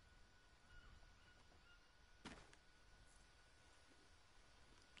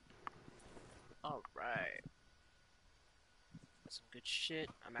 Alright. That's some good shit.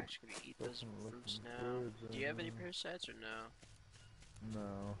 I'm actually gonna eat those fruits now. Do you have any parasites or no?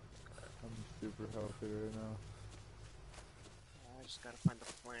 No. I'm super healthy right now. I just gotta find the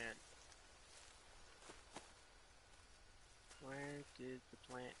plant. Where did the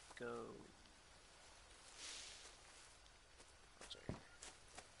plant go? Oh, sorry.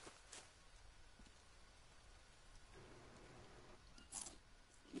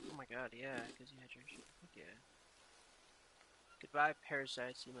 Oh my god, yeah, because you had your shit. Fuck yeah. Goodbye,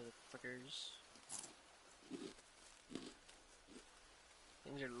 parasites, you motherfuckers.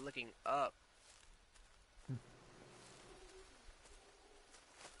 Things are looking up.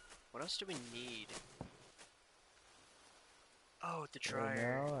 What else do we need? Oh, the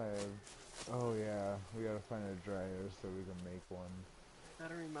dryer. Right now I have... Oh yeah, we gotta find a dryer so we can make one. I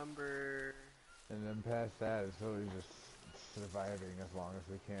gotta remember... And then past that, it's really just surviving as long as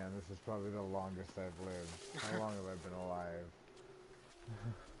we can. This is probably the longest I've lived. How long have I been alive?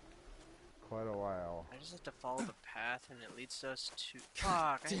 Quite a while. I just have to follow the path and it leads us to...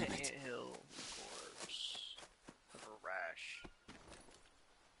 Fuck, I hit an anthill corpse. Of a rash.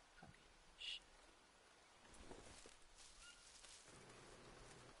 Shit.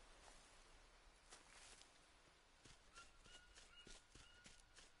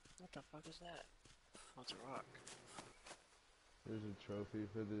 What the fuck is that? Oh, it's a rock. There's a trophy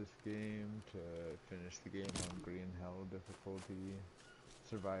for this game to finish the game on Green Hell difficulty.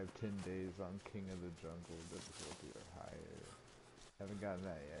 Survive 10 days on King of the Jungle difficulty or higher. Haven't gotten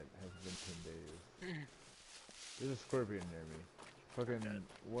that yet. Hasn't been 10 days. There's a scorpion near me. Fucking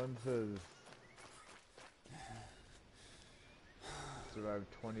one says survive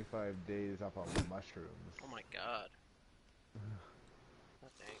 25 days off on mushrooms. Oh my god. No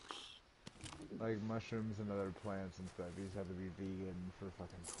thanks. Like mushrooms and other plants and stuff. You just have to be vegan for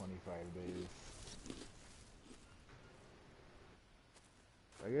fucking 25 days.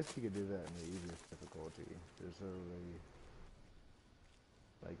 I guess you could do that in the easiest difficulty. There's literally...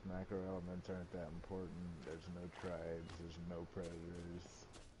 Like, macro elements aren't that important. There's no tribes. There's no predators.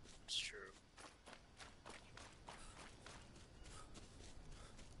 It's true.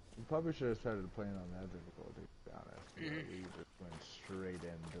 We probably should have started playing on that difficulty, to be honest. We just went straight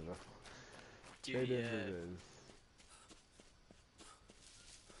into the... Dude, straight into this.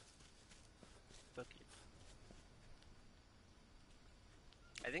 Fuck it.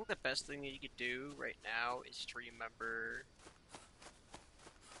 I think the best thing that you could do right now is to remember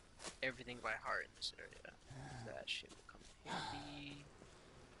everything by heart in this area. That shit will come in handy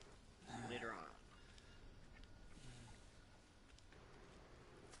later on.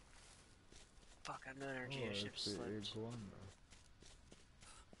 Fuck, I have no energy. I should have slept.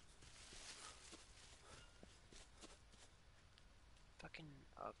 Fucking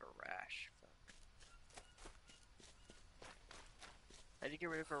of a rash. Fuck. How do you get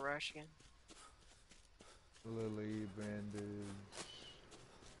rid of a rash again? Lily bandage.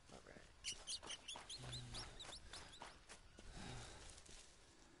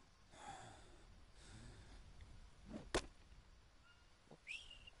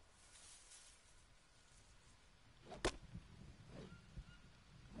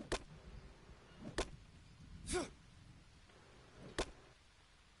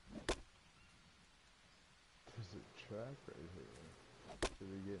 Trap right here. Did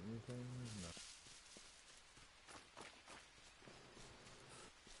we get anything? No.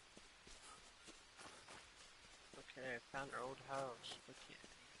 Okay, I found our old house. Okay.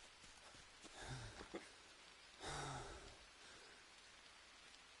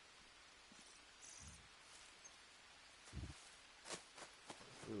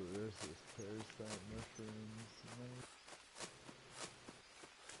 Ooh, there's this parasite mushrooms. Nice.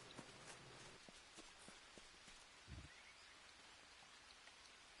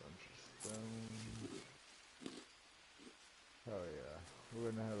 Oh yeah,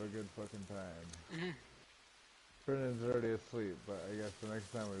 we're gonna have a good fucking time. Brennan's already asleep, but I guess the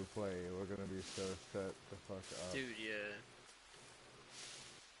next time we play, we're gonna be so set the fuck up. Dude, yeah.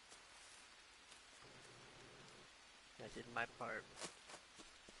 I did my part.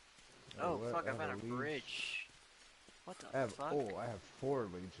 Oh, fuck, I found a bridge. What the fuck? Oh, I have 4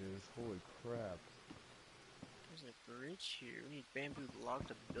 leeches. Holy crap. There's a bridge here. We need bamboo log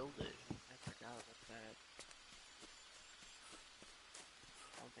to build it. I forgot about that.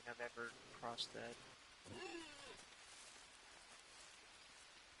 I don't think I've ever crossed that.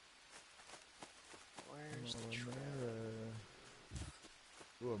 Where's the trail?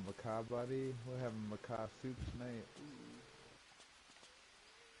 Ooh, a macaw body? We're having macaw soup tonight.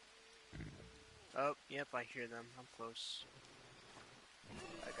 Oh, yep, I hear them. I'm close.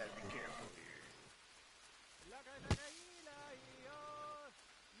 I gotta be careful here.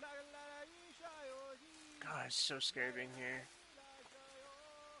 God, it's so scary being here.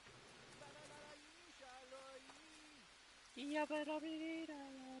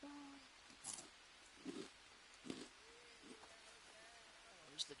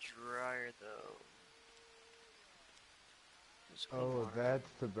 Where's the dryer, though? Oh, that's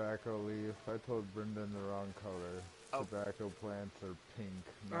tobacco leaf. I told Brendan the wrong color. Oh. Tobacco plants are pink,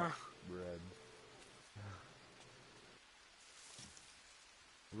 not red.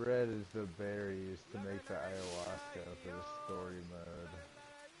 Red is the berries to make the ayahuasca for the story mode.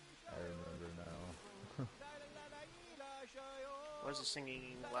 I remember now. Why is the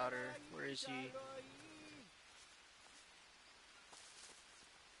singing louder? Where is he?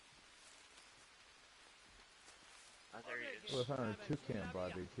 Oh, there he is. Well, I found a toucan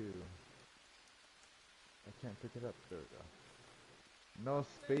body too. I can't pick it up. There we go. No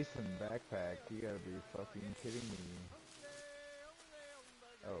space in backpack. You gotta be fucking kidding me.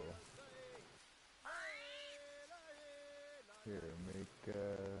 Oh. Here, make,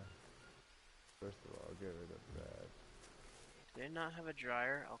 first of all, get rid of that. Do they not have a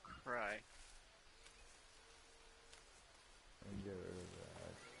dryer? I'll cry. And get rid of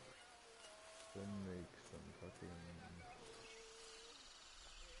that. Then make some fucking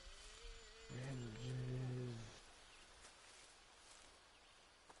bandages.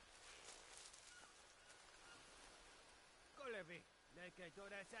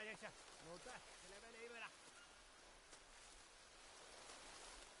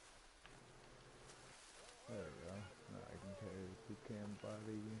 There we go. Now I can carry the toucan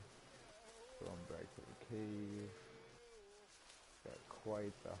body. Going back to the cave. Got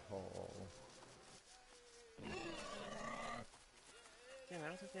quite the haul. Damn, I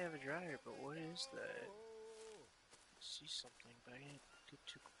don't think they have a dryer, but what is that? I see something, but I didn't get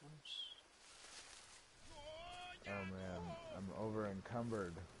too close. Oh man, I'm over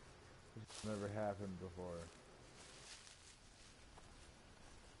encumbered. This never happened before.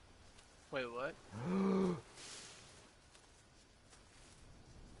 Wait, what?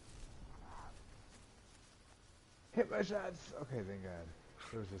 Hit my shots! Okay, thank God.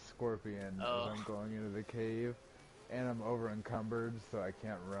 There was a scorpion as I'm going into the cave, and I'm over encumbered, so I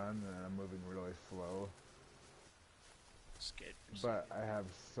can't run, and I'm moving really slow. Scared for a But second. I have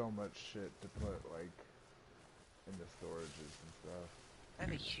so much shit to put, like, in the storages and stuff. I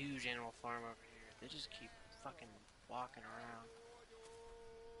have a huge animal farm over here. They just keep fucking walking around.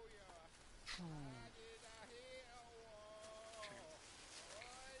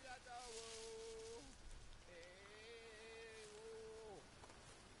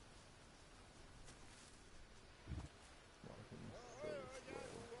 Walking so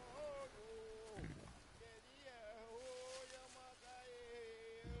slow.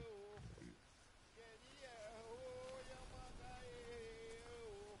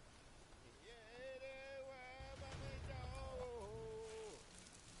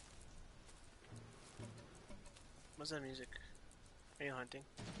 What's that music? Are you hunting?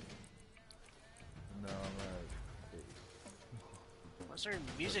 No, I'm at base. What's there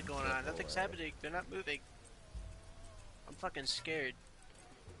music going on? Nothing's happening. They're not moving. I'm fucking scared.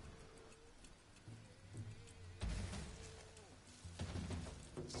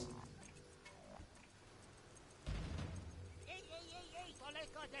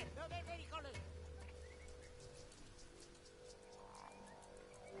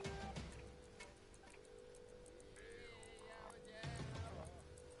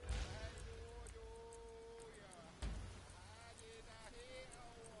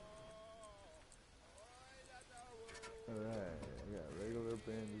 Alright, I got regular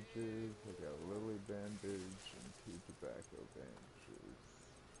bandages, I got lily bandage, and 2 tobacco bandages.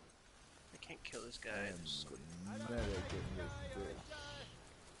 I can't kill this guy. And There's so the medic in this bitch.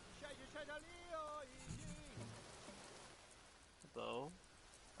 bow.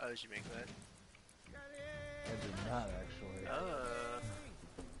 Oh, did you make that? I did not actually.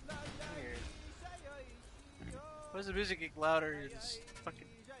 Weird. Why does the music get louder? It's fucking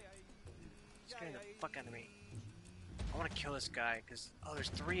scaring the fuck out of me. I want to kill this guy because there's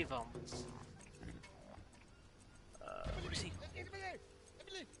 3 of them. What is he?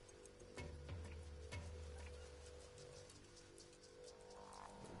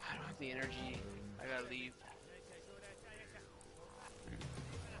 I don't have the energy. I gotta leave.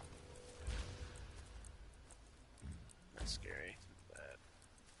 That's scary. But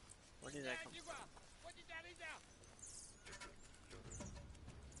where did that come from?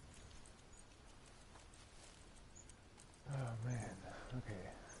 Oh man, okay.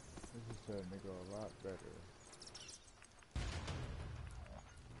 This is starting to go a lot better.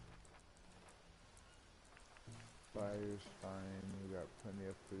 Fire's fine, we got plenty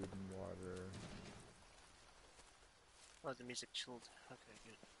of food and water. Oh, the music chilled. Okay,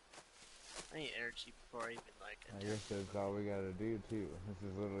 good. I need energy before I even like I attack. guess that's all we gotta do too. This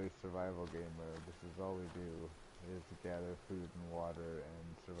is literally survival game mode. This is all we do is gather food and water and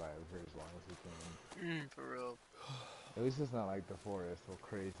survive here as long as we can. For real. At least it's not like the forest where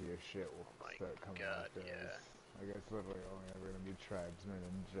crazier shit will Oh my start coming God, after yeah. us. Like it's literally only ever gonna be tribesmen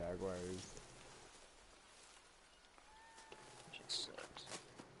and jaguars. Shit sucks.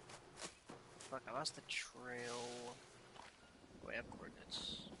 Fuck, I lost the trail. Oh, I have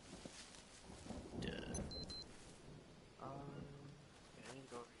coordinates. Duh. Yeah, I need to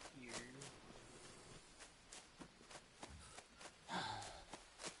go over here.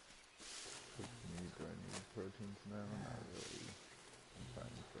 Do I need proteins now? Not really. I'm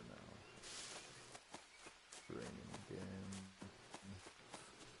fine for now. It's raining again.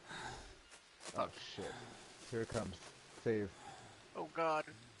 Oh shit. Here it comes. Save. Oh god.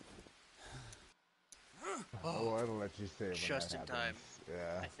 Oh, I'll let you save when Just that in happens. time,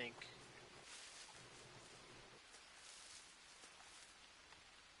 Yeah. I think.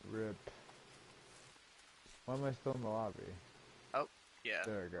 Rip. Why am I still in the lobby? Oh, yeah.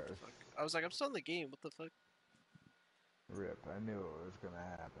 There it goes. Fuck. I was like, I'm still in the game, what the fuck? Rip. I knew it was gonna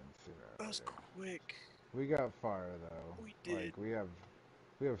happen sooner That or was later. quick. We got far though. We did. Like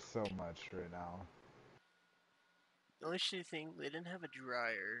we have so much right now. The only shitty thing, they didn't have a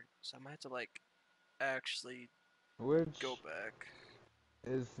dryer, so I might have to, like, actually Which go back.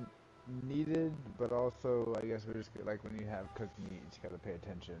 is needed, but also I guess we just like when you have cooked meat, you just gotta pay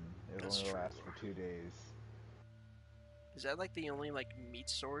attention. It'll That's only true. last for 2 days. Is that, like, the only, like, meat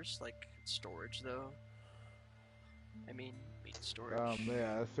source? Like, storage, though? I mean, meat storage.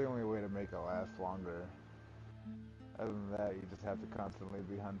 Yeah, that's the only way to make it last longer. Other than that, you just have to constantly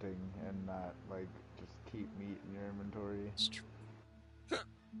be hunting and not like just keep meat in your inventory. It's true.